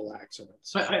horrible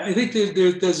accidents. I think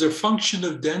there's a function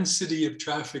of density of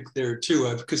traffic there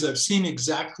too, because I've seen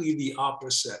exactly the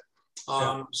opposite.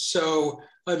 So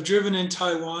I've driven in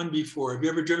Taiwan before. Have you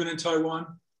ever driven in Taiwan?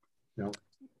 No.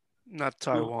 Not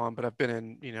Taiwan, but I've been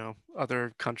in, you know,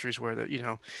 other countries where the, you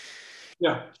know,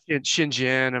 yeah, in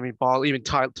Shenzhen, I mean, Bali, even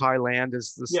Thailand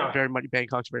is this very much,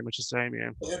 Bangkok's very much the same.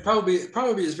 Yeah. It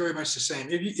probably is very much the same.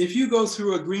 If you go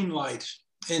through a green light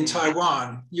in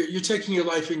Taiwan, you're taking your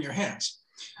life in your hands,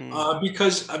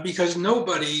 because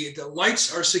nobody, the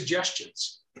lights are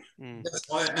suggestions, and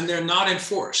they're not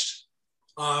enforced.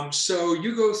 So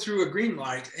you go through a green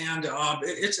light, and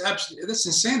that's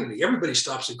insanity. Everybody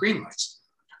stops at green lights.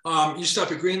 You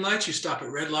stop at green lights, you stop at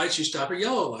red lights, you stop at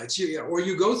yellow lights, or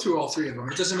you go through all three of them.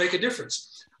 It doesn't make a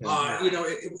difference. You know,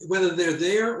 whether they're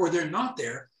there or they're not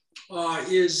there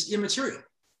is immaterial.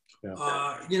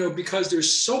 You know, because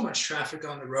there's so much traffic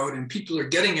on the road and people are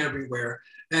getting everywhere,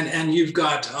 and you've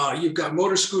got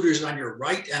motor scooters on your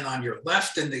right and on your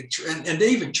left, and they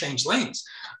even change lanes.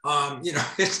 You know,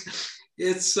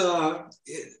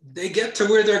 they get to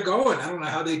where they're going. I don't know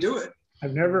how they do it.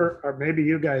 I've never, or maybe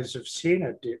you guys have seen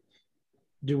it.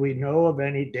 Do we know of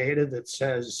any data that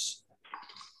says,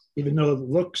 even though it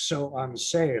looks so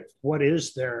unsafe, what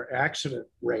is their accident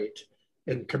rate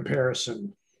in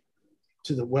comparison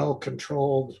to the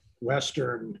well-controlled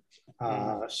Western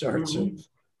sorts of?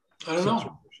 I don't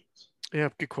know. Yeah,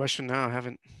 good question. No, I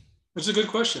haven't. That's a good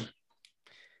question.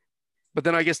 But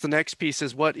then I guess the next piece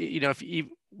is what, you know,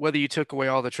 whether you took away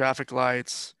all the traffic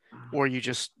lights or you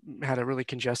just had a really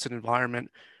congested environment,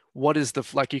 what is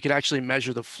like you could actually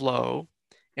measure the flow,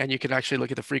 and you could actually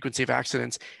look at the frequency of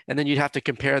accidents, and then you'd have to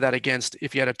compare that against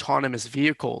if you had autonomous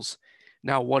vehicles.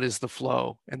 Now, what is the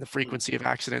flow and the frequency of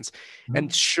accidents?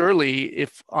 And surely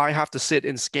if I have to sit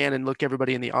and scan and look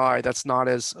everybody in the eye, that's not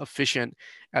as efficient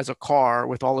as a car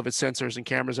with all of its sensors and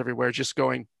cameras everywhere, just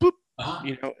going boop,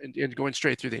 you know, and going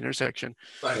straight through the intersection.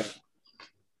 Right.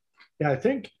 Yeah, I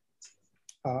think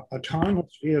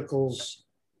autonomous vehicles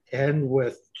end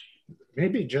with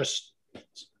maybe just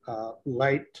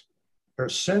light or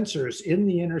sensors in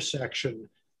the intersection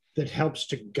that helps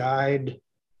to guide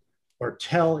or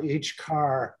tell each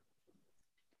car,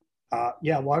 why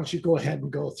don't you go ahead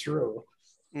and go through?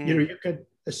 You know, you could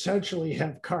essentially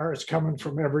have cars coming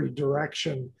from every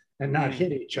direction and not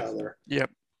hit each other. Yep.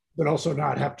 But also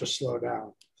not have to slow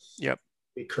down. Yep.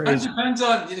 Be crazy.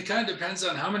 It kind of depends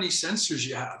on how many sensors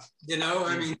you have. You know,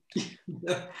 I mean,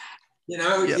 you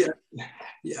know,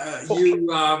 Yeah,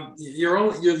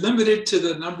 you're limited to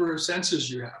the number of sensors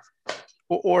you have.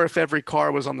 Or if every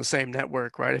car was on the same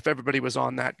network, right? If everybody was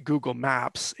on that Google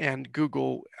Maps and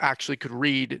Google actually could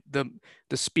read the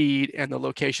speed and the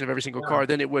location of every single car,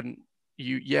 then it wouldn't.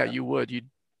 You would.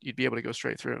 You'd be able to go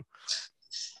straight through.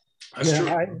 That's true.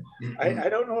 I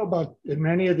don't know about in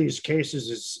many of these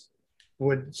cases.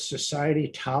 Would society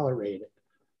tolerate it?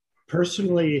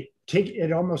 Personally,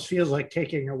 it almost feels like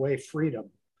taking away freedom.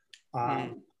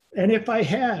 And if I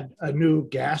had a new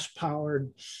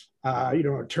gas-powered,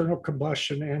 internal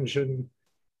combustion engine,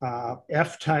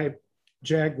 F-type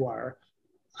Jaguar,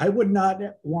 I would not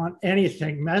want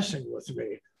anything messing with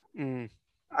me.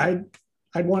 I'd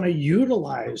want to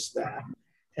utilize that.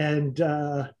 And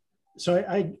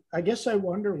so I guess I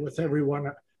wonder with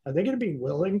everyone, are they going to be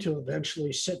willing to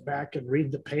eventually sit back and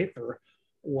read the paper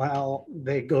while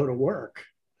they go to work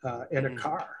in a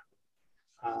car?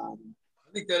 I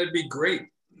think that'd be great.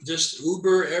 Just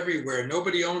Uber everywhere.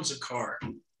 Nobody owns a car.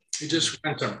 You just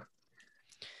rent them.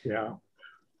 Yeah.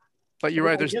 But you're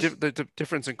right. There's the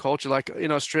difference in culture. Like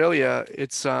in Australia,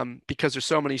 it's because there's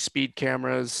so many speed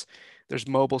cameras. There's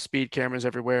mobile speed cameras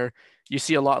everywhere. You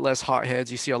see a lot less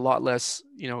hotheads. You see a lot less,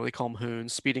 they call them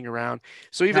hoons speeding around.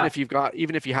 So even if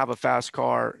you have a fast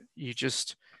car,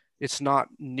 it's not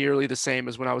nearly the same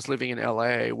as when I was living in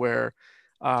LA, where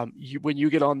when you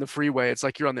get on the freeway, it's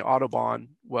like you're on the Autobahn.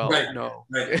 Well, no,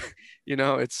 right.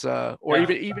 It's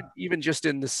even just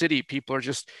in the city, people are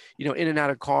just, in and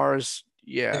out of cars.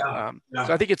 So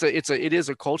I think it is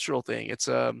a cultural thing. It's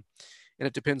and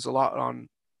it depends a lot on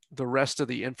the rest of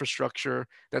the infrastructure,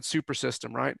 that super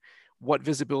system, right? What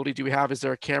visibility do we have? Is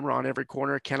there a camera on every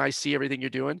corner? Can I see everything you're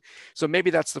doing? So maybe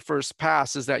that's the first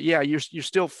pass, is that, you're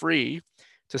still free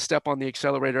to step on the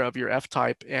accelerator of your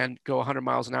F-type and go 100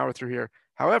 miles an hour through here.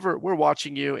 However, we're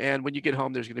watching you. And when you get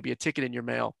home, there's going to be a ticket in your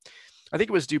mail. I think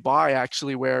it was Dubai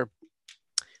actually, where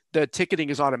the ticketing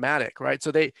is automatic, right?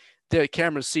 So the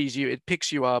camera sees you, it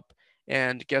picks you up,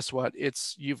 and guess what?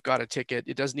 You've got a ticket.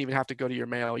 It doesn't even have to go to your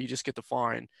mail. You just get the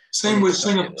fine. Same with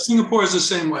Singapore. Singapore is the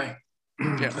same way.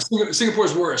 Yeah. Singapore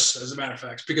is worse, as a matter of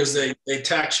fact, because they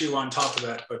tax you on top of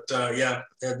that. But they're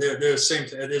the same.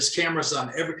 There's cameras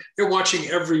on they're watching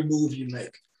every move you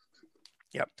make.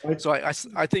 Yep. So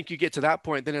I think you get to that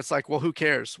point, then it's like, well, who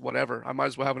cares? Whatever. I might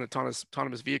as well have an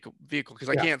autonomous vehicle because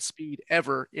I can't speed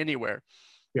ever anywhere.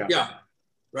 Yeah.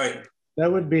 Right.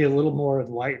 That would be a little more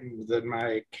enlightened than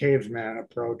my caveman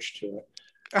approach to it.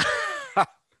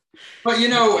 But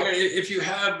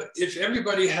if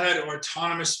everybody had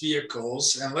autonomous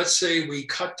vehicles, and let's say we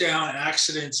cut down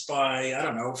accidents by,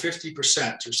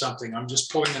 50% or something. I'm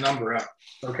just pulling the number out.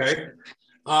 Okay.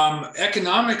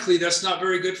 Economically, that's not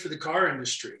very good for the car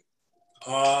industry.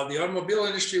 The automobile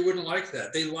industry wouldn't like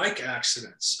that. They like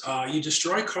accidents. You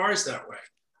destroy cars that way.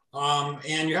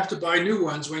 And you have to buy new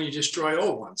ones when you destroy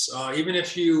old ones, even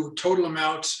if you total them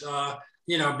out,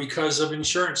 because of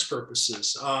insurance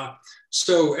purposes.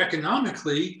 So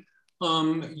economically,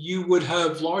 you would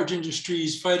have large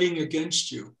industries fighting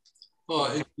against you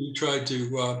if you tried to do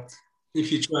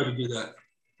that.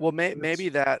 Well, maybe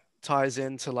that ties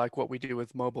into like what we do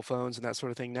with mobile phones and that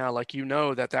sort of thing now. Like,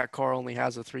 that car only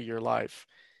has a 3-year life,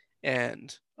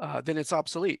 and then it's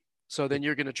obsolete. So then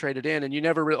you're going to trade it in, and you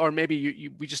never or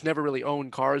maybe we just never really own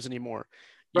cars anymore.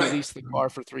 You lease the car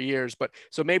for 3 years, but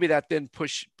so maybe that then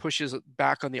pushes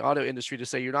back on the auto industry to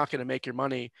say you're not going to make your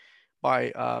money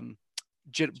by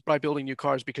building new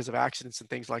cars because of accidents and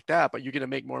things like that, but you're going to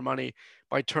make more money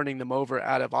by turning them over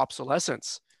out of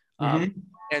obsolescence. And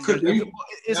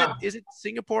is it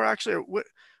Singapore actually, or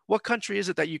what country is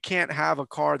it that you can't have a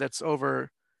car that's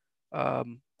over?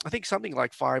 I think something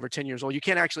like 5 or 10 years old. You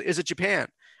can't actually. Is it Japan?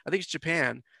 I think it's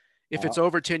Japan. If it's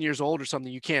over 10 years old or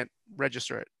something, you can't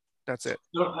register it. That's it.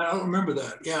 No, I don't remember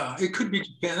that. Yeah, it could be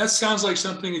Japan. That sounds like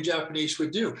something a Japanese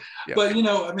would do. Yeah. But,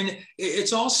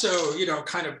 it's also,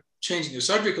 kind of changing the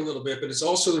subject a little bit, but it's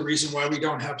also the reason why we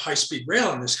don't have high-speed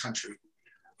rail in this country.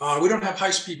 We don't have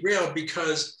high-speed rail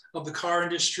because of the car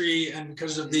industry and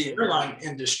because of the airline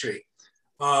industry.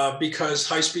 Because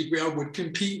high-speed rail would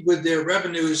compete with their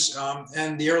revenues,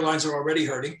 and the airlines are already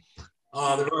hurting.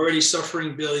 They're already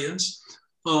suffering billions.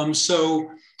 You're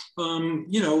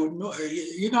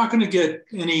not going to get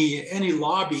any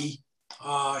lobby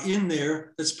in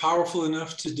there that's powerful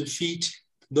enough to defeat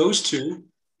those two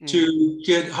to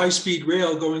get high-speed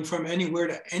rail going from anywhere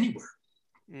to anywhere.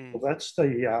 Well,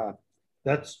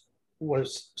 that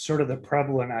was sort of the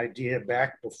prevalent idea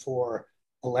back before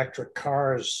electric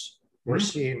cars were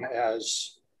seen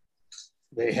as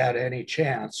they had any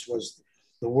chance.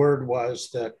 The word was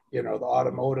that, the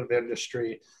automotive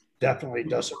industry definitely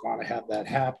doesn't want to have that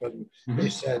happen. Mhm. They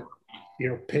said,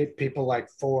 people like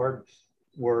Ford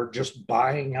were just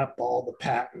buying up all the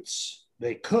patents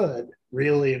they could,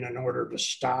 really, in order to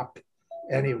stop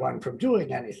anyone from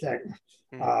doing anything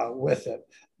with it.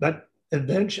 But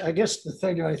eventually, I guess the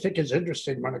thing that I think is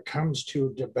interesting when it comes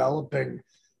to developing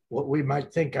what we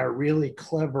might think are really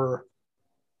clever,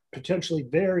 potentially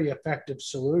very effective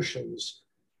solutions,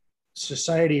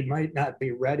 society might not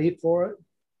be ready for it.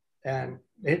 And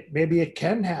maybe it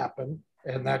can happen,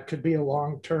 and that could be a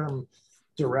long-term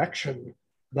direction,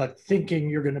 but thinking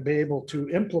you're going to be able to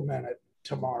implement it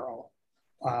tomorrow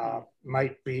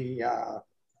might be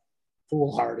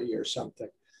foolhardy or something.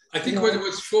 I think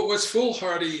what's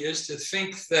foolhardy is to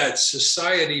think that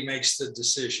society makes the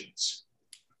decisions.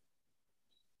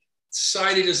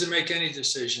 Society doesn't make any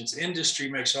decisions. Industry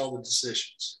makes all the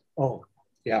decisions. Oh,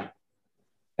 yeah.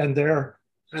 And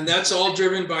that's all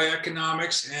driven by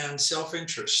economics and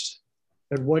self-interest.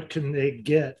 And what can they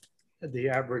get the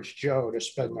average Joe to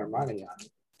spend their money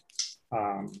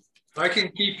on? If I can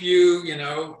keep you,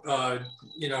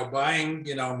 buying,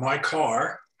 my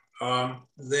car,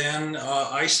 then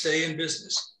I stay in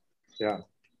business. Yeah.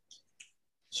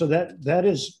 So that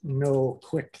is no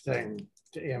quick thing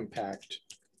to impact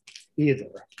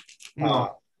either.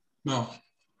 No.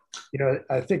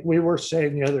 I think we were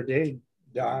saying the other day,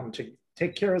 Don, to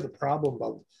take care of the problem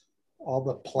of all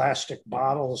the plastic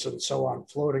bottles and so on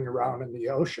floating around in the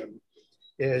ocean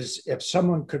is if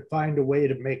someone could find a way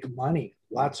to make money,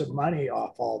 lots of money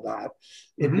off all that,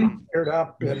 it'd be cleared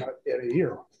up in a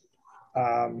year.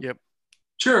 Yep.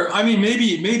 Sure. I mean,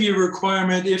 maybe a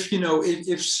requirement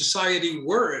if society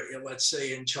were, let's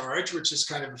say, in charge, which is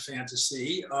kind of a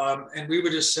fantasy, and we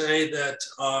would just say that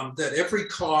that every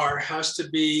car has to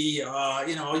be,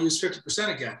 I'll use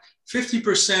 50% again,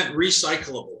 50%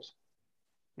 recyclable.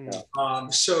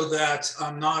 So that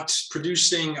I'm not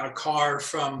producing a car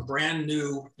from brand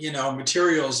new,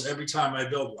 materials every time I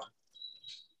build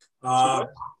one.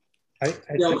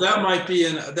 That might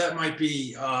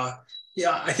be.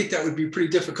 I think that would be pretty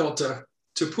difficult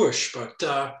to push, but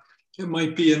it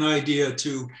might be an idea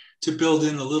to build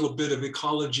in a little bit of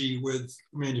ecology with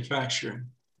manufacturing.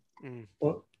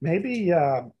 Well, maybe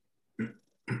I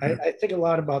think a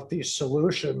lot about these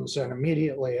solutions, and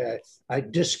immediately I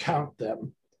discount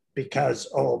them because,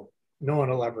 no one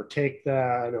will ever take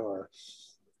that, or,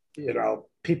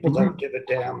 people don't give a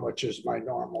damn, which is my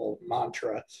normal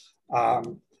mantra.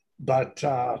 But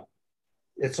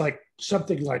it's like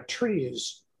something like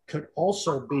trees could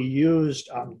also be used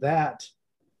on that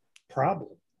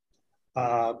problem.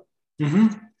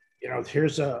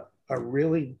 Here's a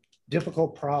really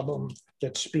difficult problem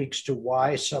that speaks to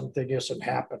why something isn't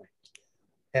happening.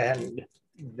 And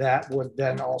that would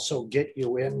then also get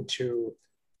you into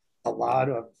a lot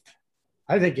of,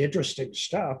 I think, interesting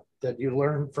stuff that you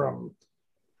learn from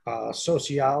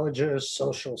sociologists,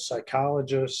 social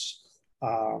psychologists,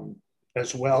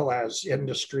 as well as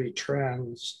industry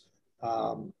trends,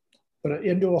 but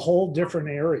into a whole different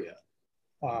area.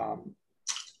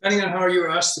 Depending on how you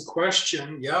ask the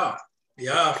question, yeah.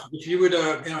 If you would,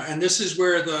 and this is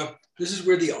where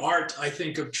the art, I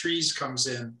think, of trees comes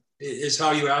in, is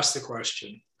how you ask the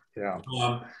question. Yeah.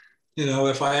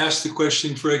 If I ask the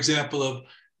question, for example, of,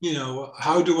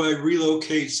 how do I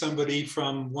relocate somebody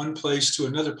from one place to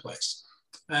another place?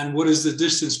 And what is the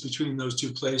distance between those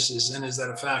two places? And is that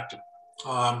a factor?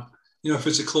 If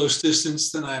it's a close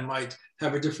distance, then I might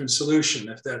have a different solution.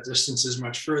 If that distance is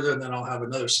much further, then I'll have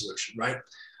another solution, right?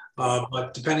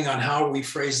 But depending on how we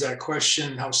phrase that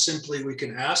question, how simply we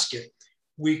can ask it,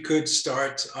 we could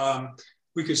start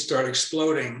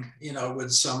exploding,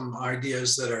 with some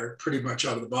ideas that are pretty much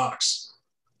out of the box.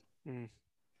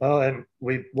 Well, and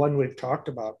we've talked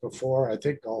about before, I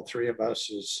think all three of us,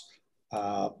 is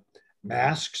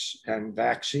masks and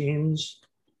vaccines.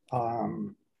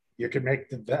 You can make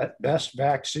the best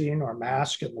vaccine or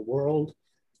mask in the world,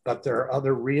 but there are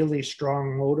other really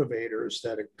strong motivators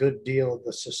that a good deal of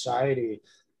the society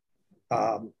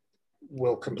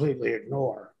will completely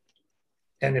ignore.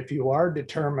 And if you are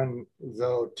determined,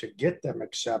 though, to get them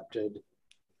accepted,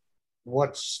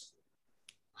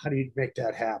 how do you make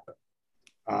that happen?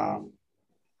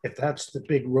 If that's the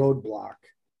big roadblock,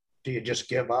 do you just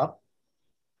give up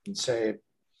and say,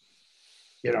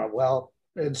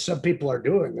 and some people are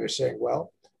doing, they're saying,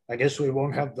 well, I guess we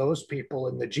won't have those people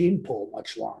in the gene pool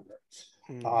much longer.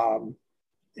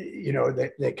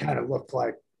 They kind of look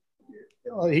like,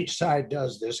 each side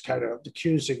does this, kind of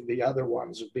accusing the other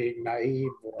ones of being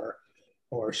naive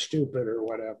or stupid or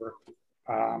whatever.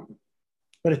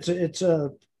 But it's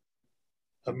a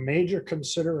major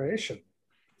consideration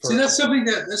See, that's something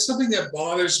that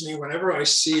bothers me whenever I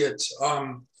see it.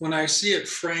 When I see it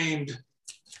framed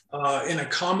in a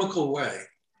comical way,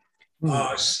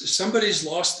 somebody's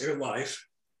lost their life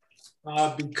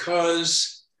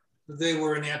because they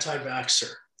were an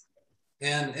anti-vaxxer.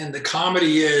 And the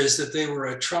comedy is that they were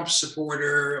a Trump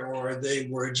supporter or they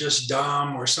were just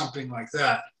dumb or something like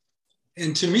that.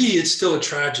 And to me, it's still a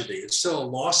tragedy. It's still a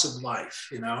loss of life,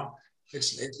 you know?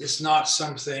 It's not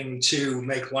something to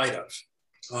make light of.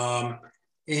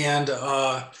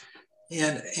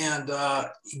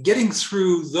 Getting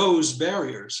through those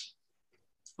barriers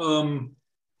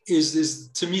is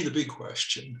to me the big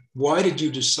question. Why did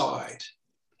you decide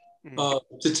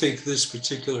to take this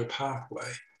particular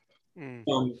pathway? You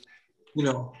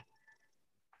know,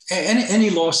 any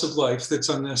loss of life that's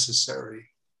unnecessary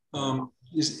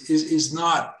is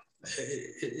not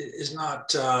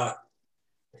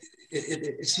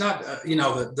you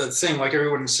know, the thing like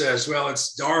everyone says, well,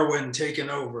 it's Darwin taken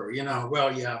over, you know.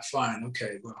 Well, yeah, fine,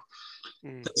 okay, well,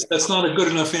 that's not a good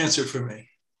enough answer for me.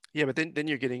 Yeah, but then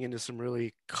you're getting into some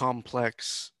really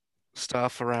complex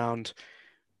stuff around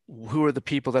who are the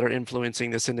people that are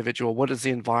influencing this individual? What is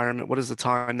the environment? What is the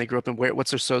time they grew up in?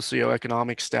 What's their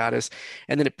socioeconomic status?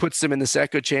 And then it puts them in this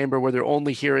echo chamber where they're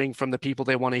only hearing from the people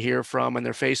they want to hear from, and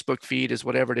their Facebook feed is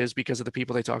whatever it is because of the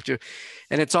people they talk to.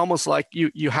 And it's almost like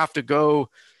you have to go,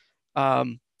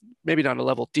 maybe not a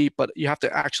level deep, but you have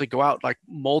to actually go out like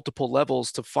multiple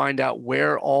levels to find out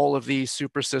where all of these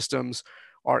super systems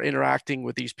are interacting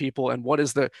with these people, and what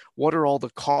are all the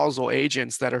causal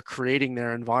agents that are creating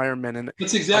their environment. And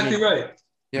that's exactly right.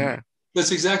 Yeah,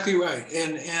 that's exactly right.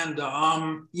 And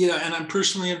yeah, and I'm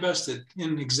personally invested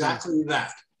in exactly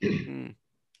that.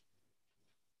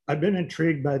 I've been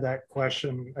intrigued by that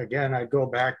question. Again, I go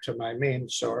back to my main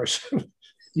source,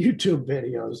 YouTube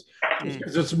videos,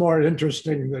 because it's more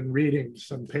interesting than reading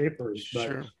some papers.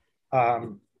 But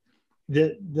sure.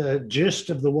 The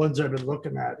gist of the ones I've been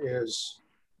looking at is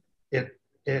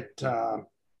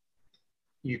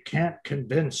you can't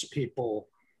convince people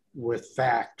with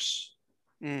facts,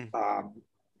 or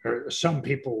some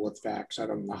people with facts. I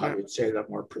don't know how you'd say that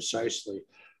more precisely,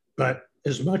 but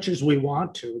as much as we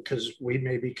want to, because we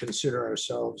maybe consider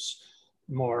ourselves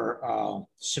more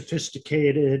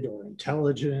sophisticated or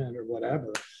intelligent or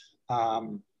whatever,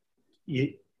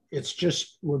 it's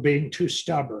just we're being too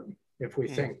stubborn if we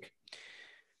think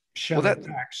shoving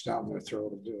facts down their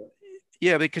throat will do it.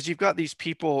 Yeah, because you've got these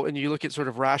people, and you look at sort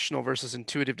of rational versus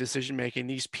intuitive decision making.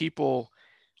 These people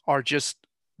are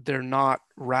they're not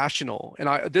rational,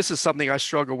 and this is something I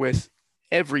struggle with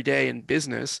every day in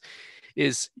business.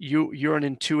 Is you're an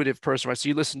intuitive person, right? So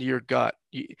you listen to your gut.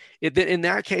 In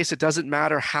that case, it doesn't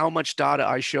matter how much data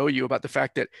I show you about the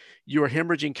fact that you're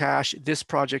hemorrhaging cash. This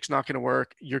project's not going to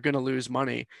work. You're going to lose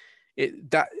money. It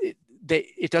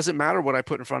doesn't matter what I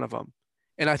put in front of them.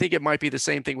 And I think it might be the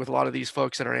same thing with a lot of these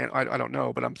folks that are, I don't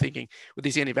know, but I'm thinking with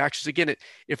these anti-vaxxers, again,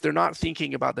 if they're not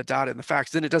thinking about the data and the facts,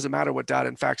 then it doesn't matter what data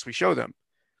and facts we show them,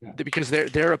 because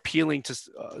they're appealing to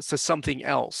something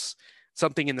else,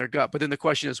 something in their gut. But then the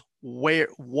question is,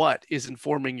 what is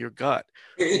informing your gut?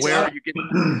 Where are you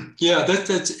getting? Yeah,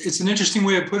 it's an interesting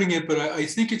way of putting it, but I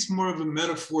think it's more of a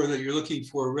metaphor that you're looking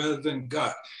for rather than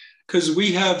gut, because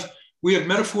we have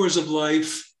metaphors of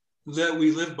life that we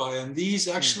live by, and these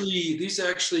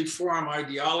actually form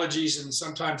ideologies, and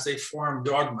sometimes they form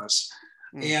dogmas.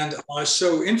 And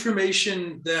so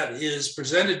information that is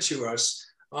presented to us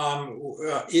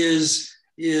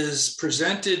is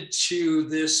presented to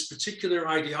this particular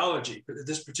ideology,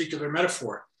 this particular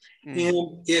metaphor, and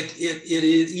it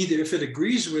either, if it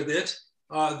agrees with it,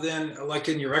 then like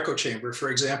in your echo chamber,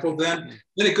 for example, then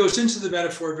it goes into the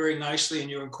metaphor very nicely and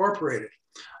you incorporate it.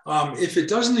 If it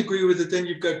doesn't agree with it, then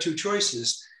you've got two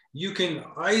choices. You can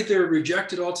either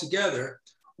reject it altogether,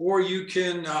 or you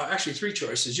can, actually three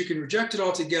choices. You can reject it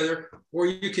altogether, or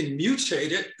you can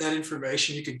mutate it, that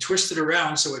information. You can twist it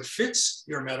around so it fits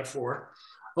your metaphor,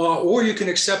 or you can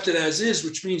accept it as is,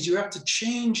 which means you have to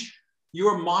change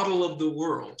your model of the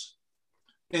world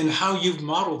and how you've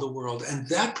modeled the world. And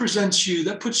that puts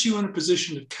you in a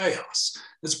position of chaos.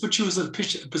 That's puts you in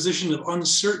a position of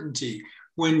uncertainty,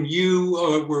 when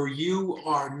where you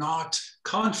are not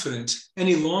confident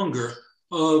any longer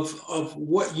of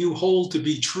what you hold to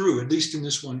be true, at least in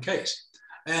this one case.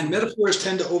 And metaphors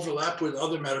tend to overlap with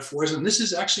other metaphors, and this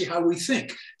is actually how we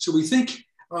think. So we think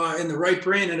in the right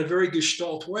brain in a very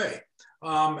Gestalt way.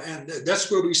 And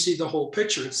that's where we see the whole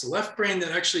picture. It's the left brain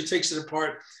that actually takes it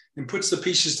apart and puts the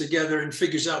pieces together and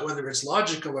figures out whether it's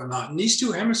logical or not. And these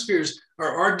two hemispheres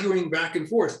are arguing back and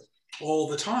forth all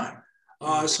the time.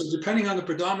 So depending on the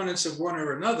predominance of one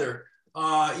or another,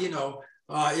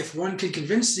 if one can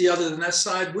convince the other, then that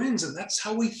side wins. And that's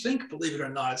how we think, believe it or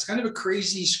not. It's kind of a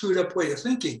crazy, screwed up way of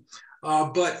thinking.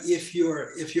 But if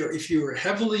you're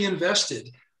heavily invested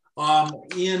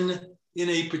in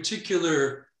a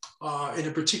particular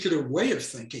way of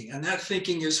thinking, and that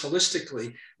thinking is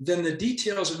holistically, then the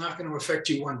details are not going to affect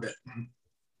you one bit.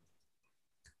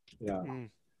 Yeah,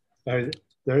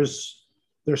 there's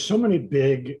so many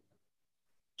big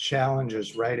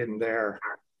challenges right in there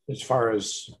as far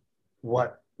as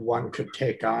what one could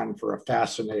take on for a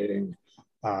fascinating,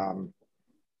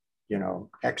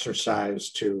 exercise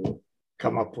to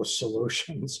come up with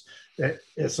solutions.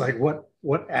 It's like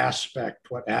what aspect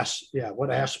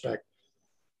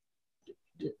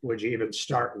would you even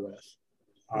start with?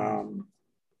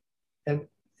 And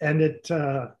it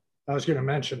I was going to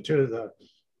mention too,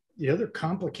 the other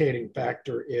complicating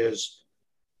factor is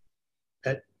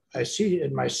that I see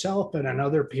in myself and in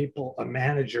other people, a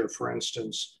manager, for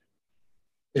instance,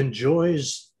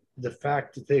 enjoys the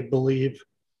fact that they believe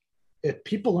if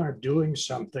people aren't doing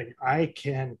something, I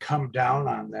can come down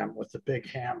on them with a big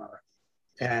hammer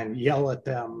and yell at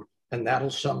them, and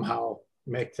that'll somehow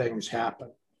make things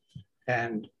happen.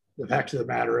 And the fact of the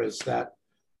matter is that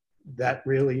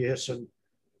really isn't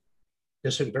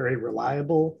very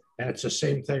reliable. And it's the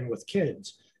same thing with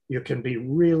kids. You can be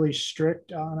really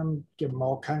strict on them, give them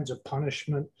all kinds of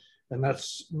punishment, and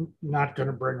that's not going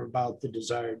to bring about the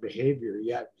desired behavior.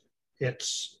 Yet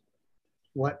it's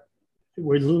what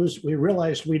we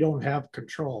realize we don't have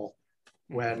control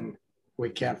when we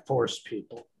can't force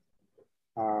people.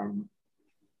 And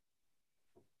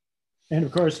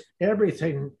of course,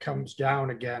 everything comes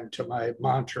down again to my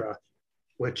mantra,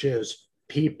 which is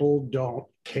people don't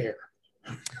care.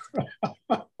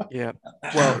 Yeah.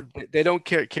 Well, they don't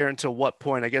care until what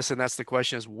point, I guess. And that's the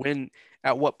question, is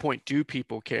at what point do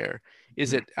people care?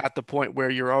 Is it at the point where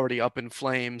you're already up in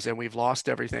flames and we've lost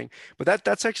everything? But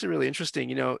that's actually really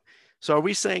interesting. So are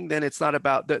we saying then it's not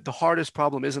about the hardest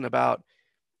problem isn't about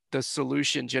the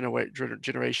solution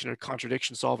generation or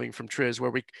contradiction solving from TRIZ,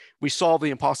 where we solve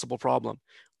the impossible problem?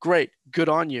 Great, good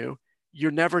on you.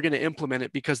 You're never going to implement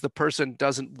it because the person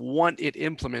doesn't want it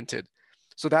implemented.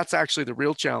 So that's actually the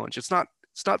real challenge. It's not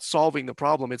solving the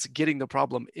problem, it's getting the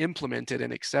problem implemented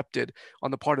and accepted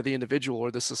on the part of the individual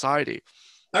or the society.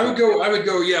 I would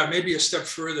go, yeah, maybe a step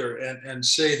further and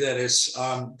say that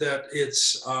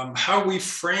it's how we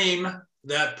frame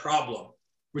that problem,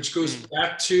 which goes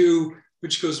back to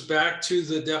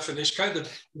the definition, kind of the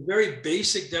very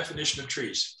basic definition of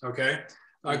trees. Okay,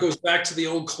 it goes back to the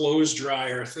old clothes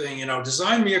dryer thing.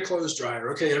 Design me a clothes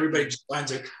dryer. Okay, everybody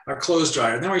designs a clothes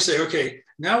dryer. And then we say, okay,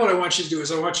 now what I want you to do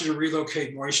is I want you to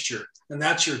relocate moisture, and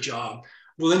that's your job.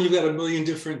 Well, then you've got a million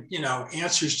different,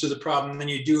 answers to the problem than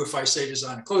you do if I say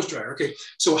design a clothes dryer. Okay,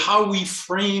 so how we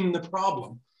frame the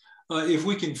problem, if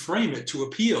we can frame it to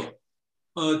appeal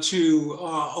to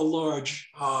a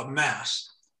large mass,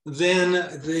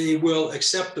 then they will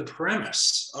accept the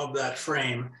premise of that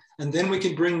frame, and then we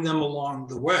can bring them along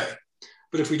the way.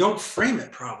 But if we don't frame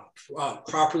it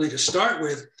properly to start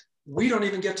with, we don't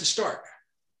even get to start.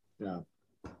 Yeah.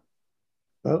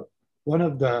 Well, one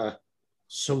of the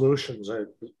solutions,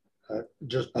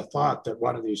 just a thought that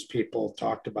one of these people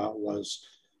talked about was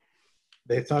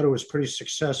they thought it was pretty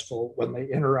successful when they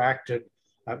interacted.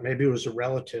 Maybe it was a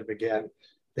relative again.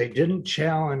 They didn't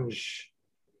challenge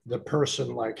the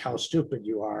person like how stupid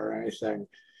you are or anything.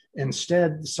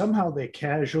 Instead, somehow they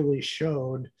casually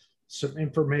showed some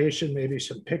information, maybe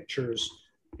some pictures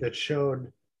that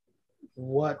showed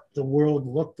what the world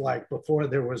looked like before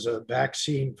there was a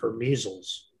vaccine for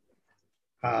measles.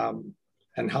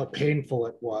 And how painful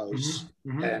it was,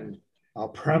 and how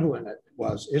prevalent it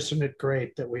was. Isn't it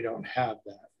great that we don't have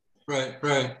that? Right.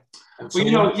 So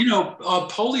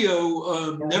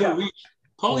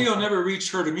polio never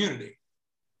reached herd immunity.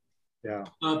 Yeah.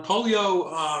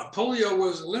 Polio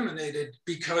was eliminated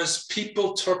because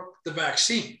people took the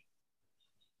vaccine,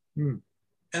 and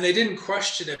they didn't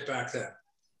question it back then.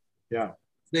 Yeah.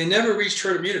 They never reached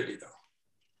herd immunity though.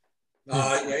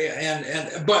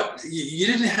 But you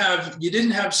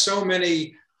didn't have so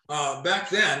many back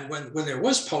then when there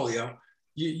was polio.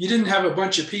 You didn't have a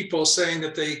bunch of people saying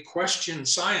that they questioned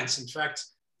science. In fact,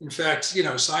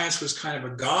 science was kind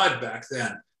of a god back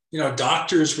then.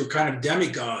 Doctors were kind of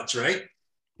demigods, right?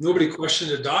 Nobody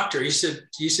questioned a doctor. He said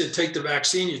take the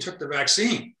vaccine. You took the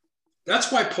vaccine.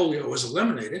 That's why polio was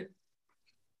eliminated.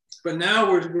 But now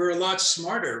we're a lot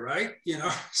smarter, right?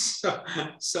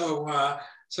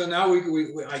 So now we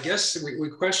I guess we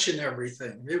question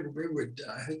everything.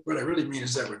 I think what I really mean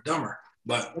is that we're dumber.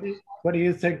 But what do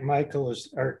you think, Michael?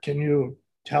 Or can you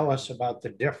tell us about the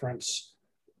difference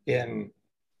in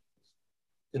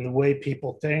in the way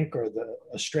people think, or the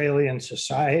Australian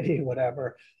society,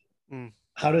 whatever,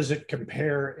 how does it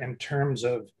compare in terms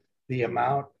of the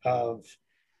amount of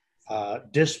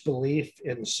disbelief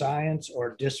in science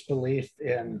or disbelief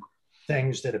in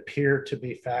things that appear to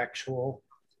be factual?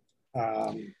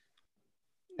 And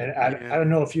I don't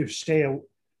know if you stay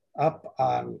up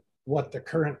on what the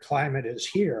current climate is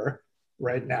here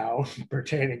right now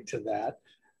pertaining to that.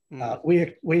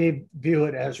 We view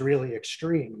it as really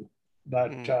extreme,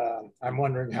 but I'm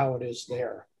wondering how it is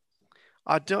there.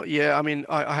 I don't. Yeah, I mean,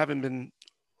 I haven't been.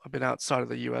 I've been outside of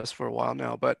the U.S. for a while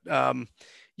now, but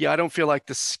yeah, I don't feel like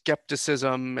the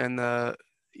skepticism and the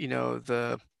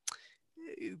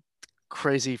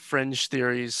crazy fringe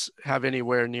theories have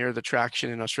anywhere near the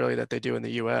traction in Australia that they do in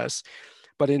the U.S.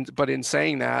 But in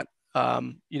saying that,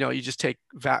 you just take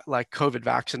like COVID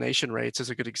vaccination rates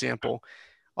as a good example.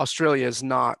 Australia is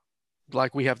not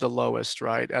like we have the lowest,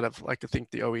 right, out of like I think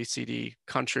the OECD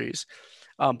countries.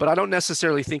 But I don't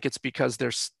necessarily think it's because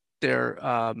they're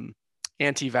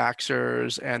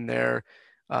anti-vaxxers and they're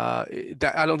I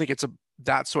don't think it's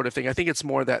that sort of thing. I think it's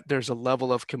more that there's a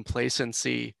level of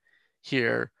complacency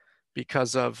here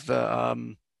because of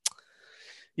the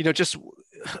just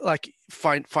like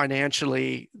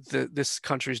financially this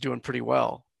country is doing pretty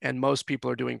well and most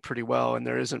people are doing pretty well, and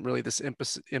there isn't really this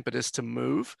impetus to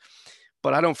move.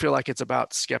 But I don't feel like it's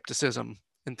about skepticism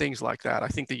and things like that. I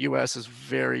think the US is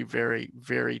very, very,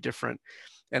 very different.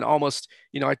 And almost,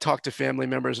 I talked to family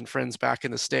members and friends back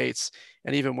in the States,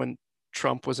 and even when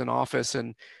Trump was in office,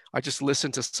 and I just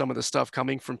listened to some of the stuff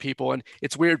coming from people. And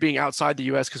it's weird being outside the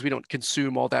US because we don't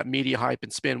consume all that media hype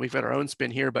and spin. We've got our own spin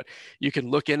here, but you can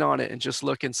look in on it and just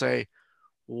look and say,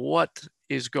 what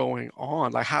is going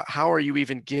on? Like, how are you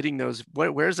even getting those?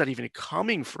 Where is that even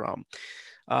coming from?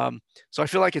 So I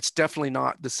feel like it's definitely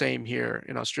not the same here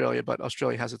in Australia, but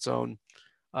Australia has its own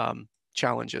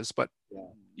challenges. But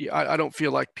I don't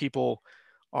feel like people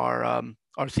are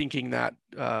thinking that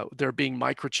they're being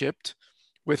microchipped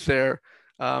with their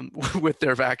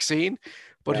vaccine.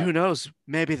 But who knows?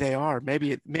 Maybe they are.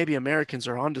 Maybe Americans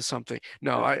are onto something.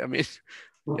 No, I mean,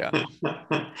 yeah.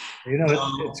 I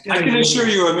can assure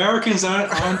you, Americans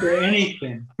aren't onto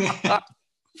anything. I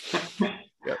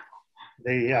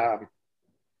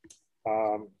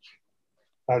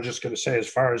was just going to say, as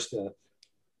far as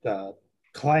the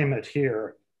climate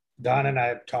here, Don and I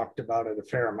have talked about it a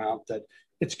fair amount, that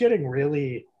it's getting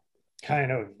really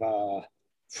kind of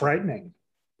frightening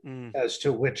as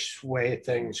to which way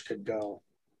things could go.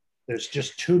 There's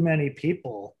just too many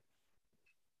people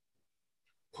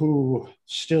who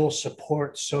still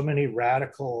support so many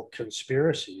radical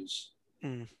conspiracies.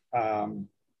 And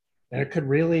it could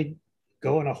really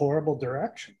go in a horrible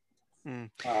direction.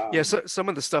 Yeah, so some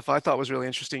of the stuff I thought was really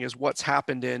interesting is what's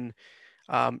happened in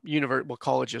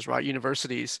colleges, right?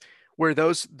 Universities, where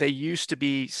they used to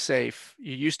be safe.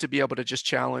 You used to be able to just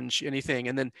challenge anything.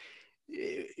 And then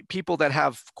people that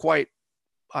have quite,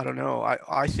 I don't know,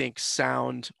 I think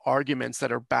sound arguments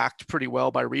that are backed pretty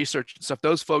well by research and stuff,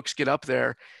 those folks get up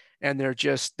there and they're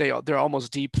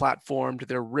almost deplatformed.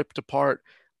 They're ripped apart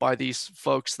by these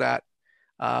folks that,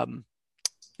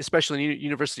 especially in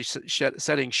university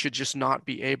settings, should just not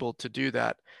be able to do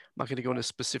that. I'm not going to go into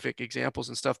specific examples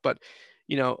and stuff, but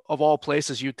of all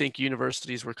places, you'd think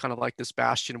universities were kind of like this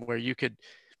bastion where you could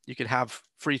have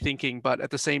free thinking, but at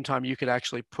the same time, you could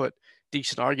actually put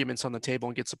decent arguments on the table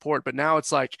and get support. But now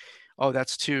it's like, oh,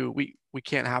 that's we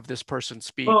can't have this person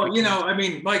speak. Well, I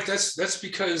mean, Mike, that's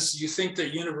because you think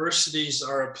that universities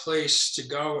are a place to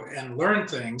go and learn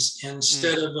things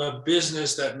instead of a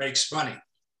business that makes money.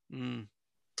 And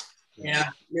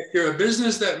if you're a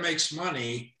business that makes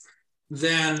money,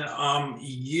 then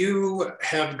you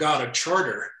have got a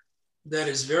charter that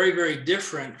is very, very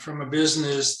different from a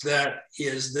business that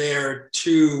is there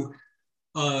to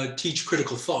teach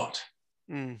critical thought.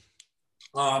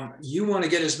 You want to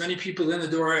get as many people in the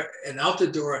door and out the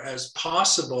door as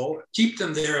possible, keep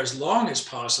them there as long as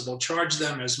possible, charge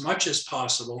them as much as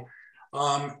possible,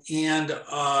 and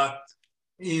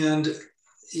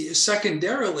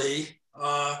secondarily,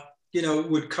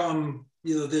 would come,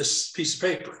 this piece of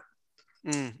paper.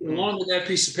 Along with that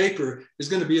piece of paper is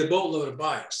going to be a boatload of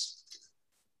bias.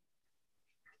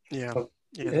 Yeah,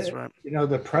 that's right.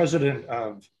 The president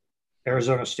of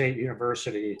Arizona State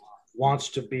University wants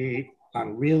to be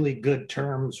on really good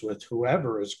terms with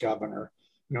whoever is governor,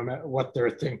 no matter what they're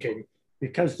thinking,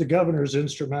 because the governor is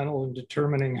instrumental in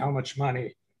determining how much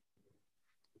money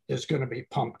is going to be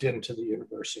pumped into the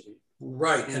university.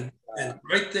 Right. And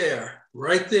right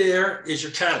there is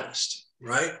your catalyst,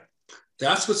 right?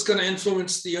 That's what's going to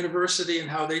influence the university and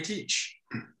how they teach.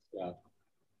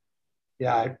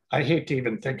 Yeah, I hate to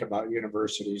even think about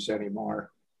universities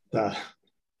anymore. The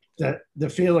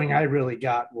feeling I really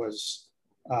got was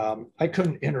I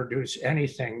couldn't introduce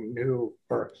anything new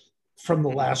or from the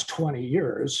last 20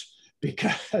 years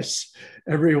because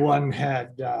everyone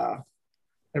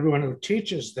who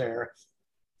teaches there,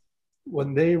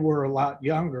 when they were a lot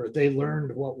younger, they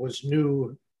learned what was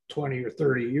new 20 or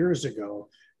 30 years ago.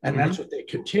 And that's what they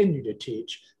continue to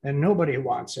teach. And nobody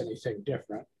wants anything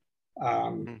different.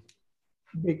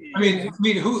 I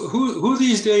mean, who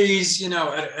these days,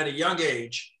 at a young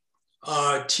age,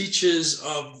 teaches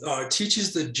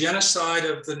the genocide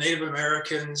of the Native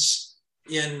Americans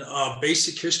in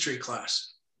basic history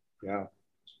class. Yeah.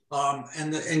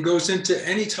 And goes into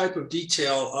any type of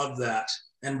detail of that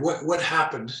and what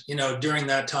happened, during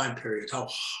that time period, how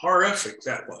horrific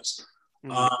that was.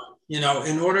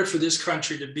 In order for this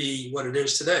country to be what it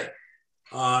is today.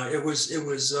 It was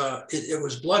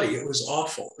bloody. It was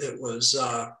awful. It was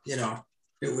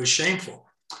shameful.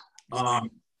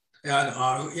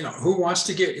 Who wants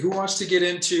to get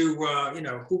into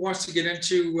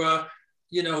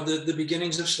the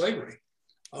beginnings of slavery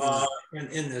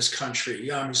in this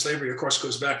country? I mean, slavery, of course,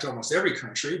 goes back to almost every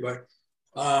country, but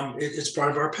it's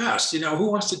part of our past.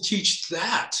 Who wants to teach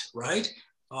that, right?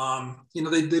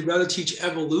 They'd rather teach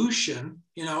evolution,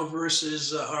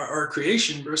 versus our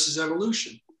creation versus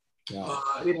evolution. Yeah.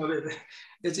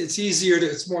 It's easier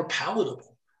it's more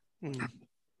palatable.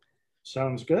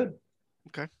 Sounds good.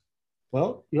 Okay.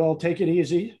 Well, you all take it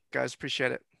easy. Guys,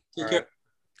 appreciate it. Take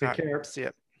care. See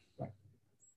ya.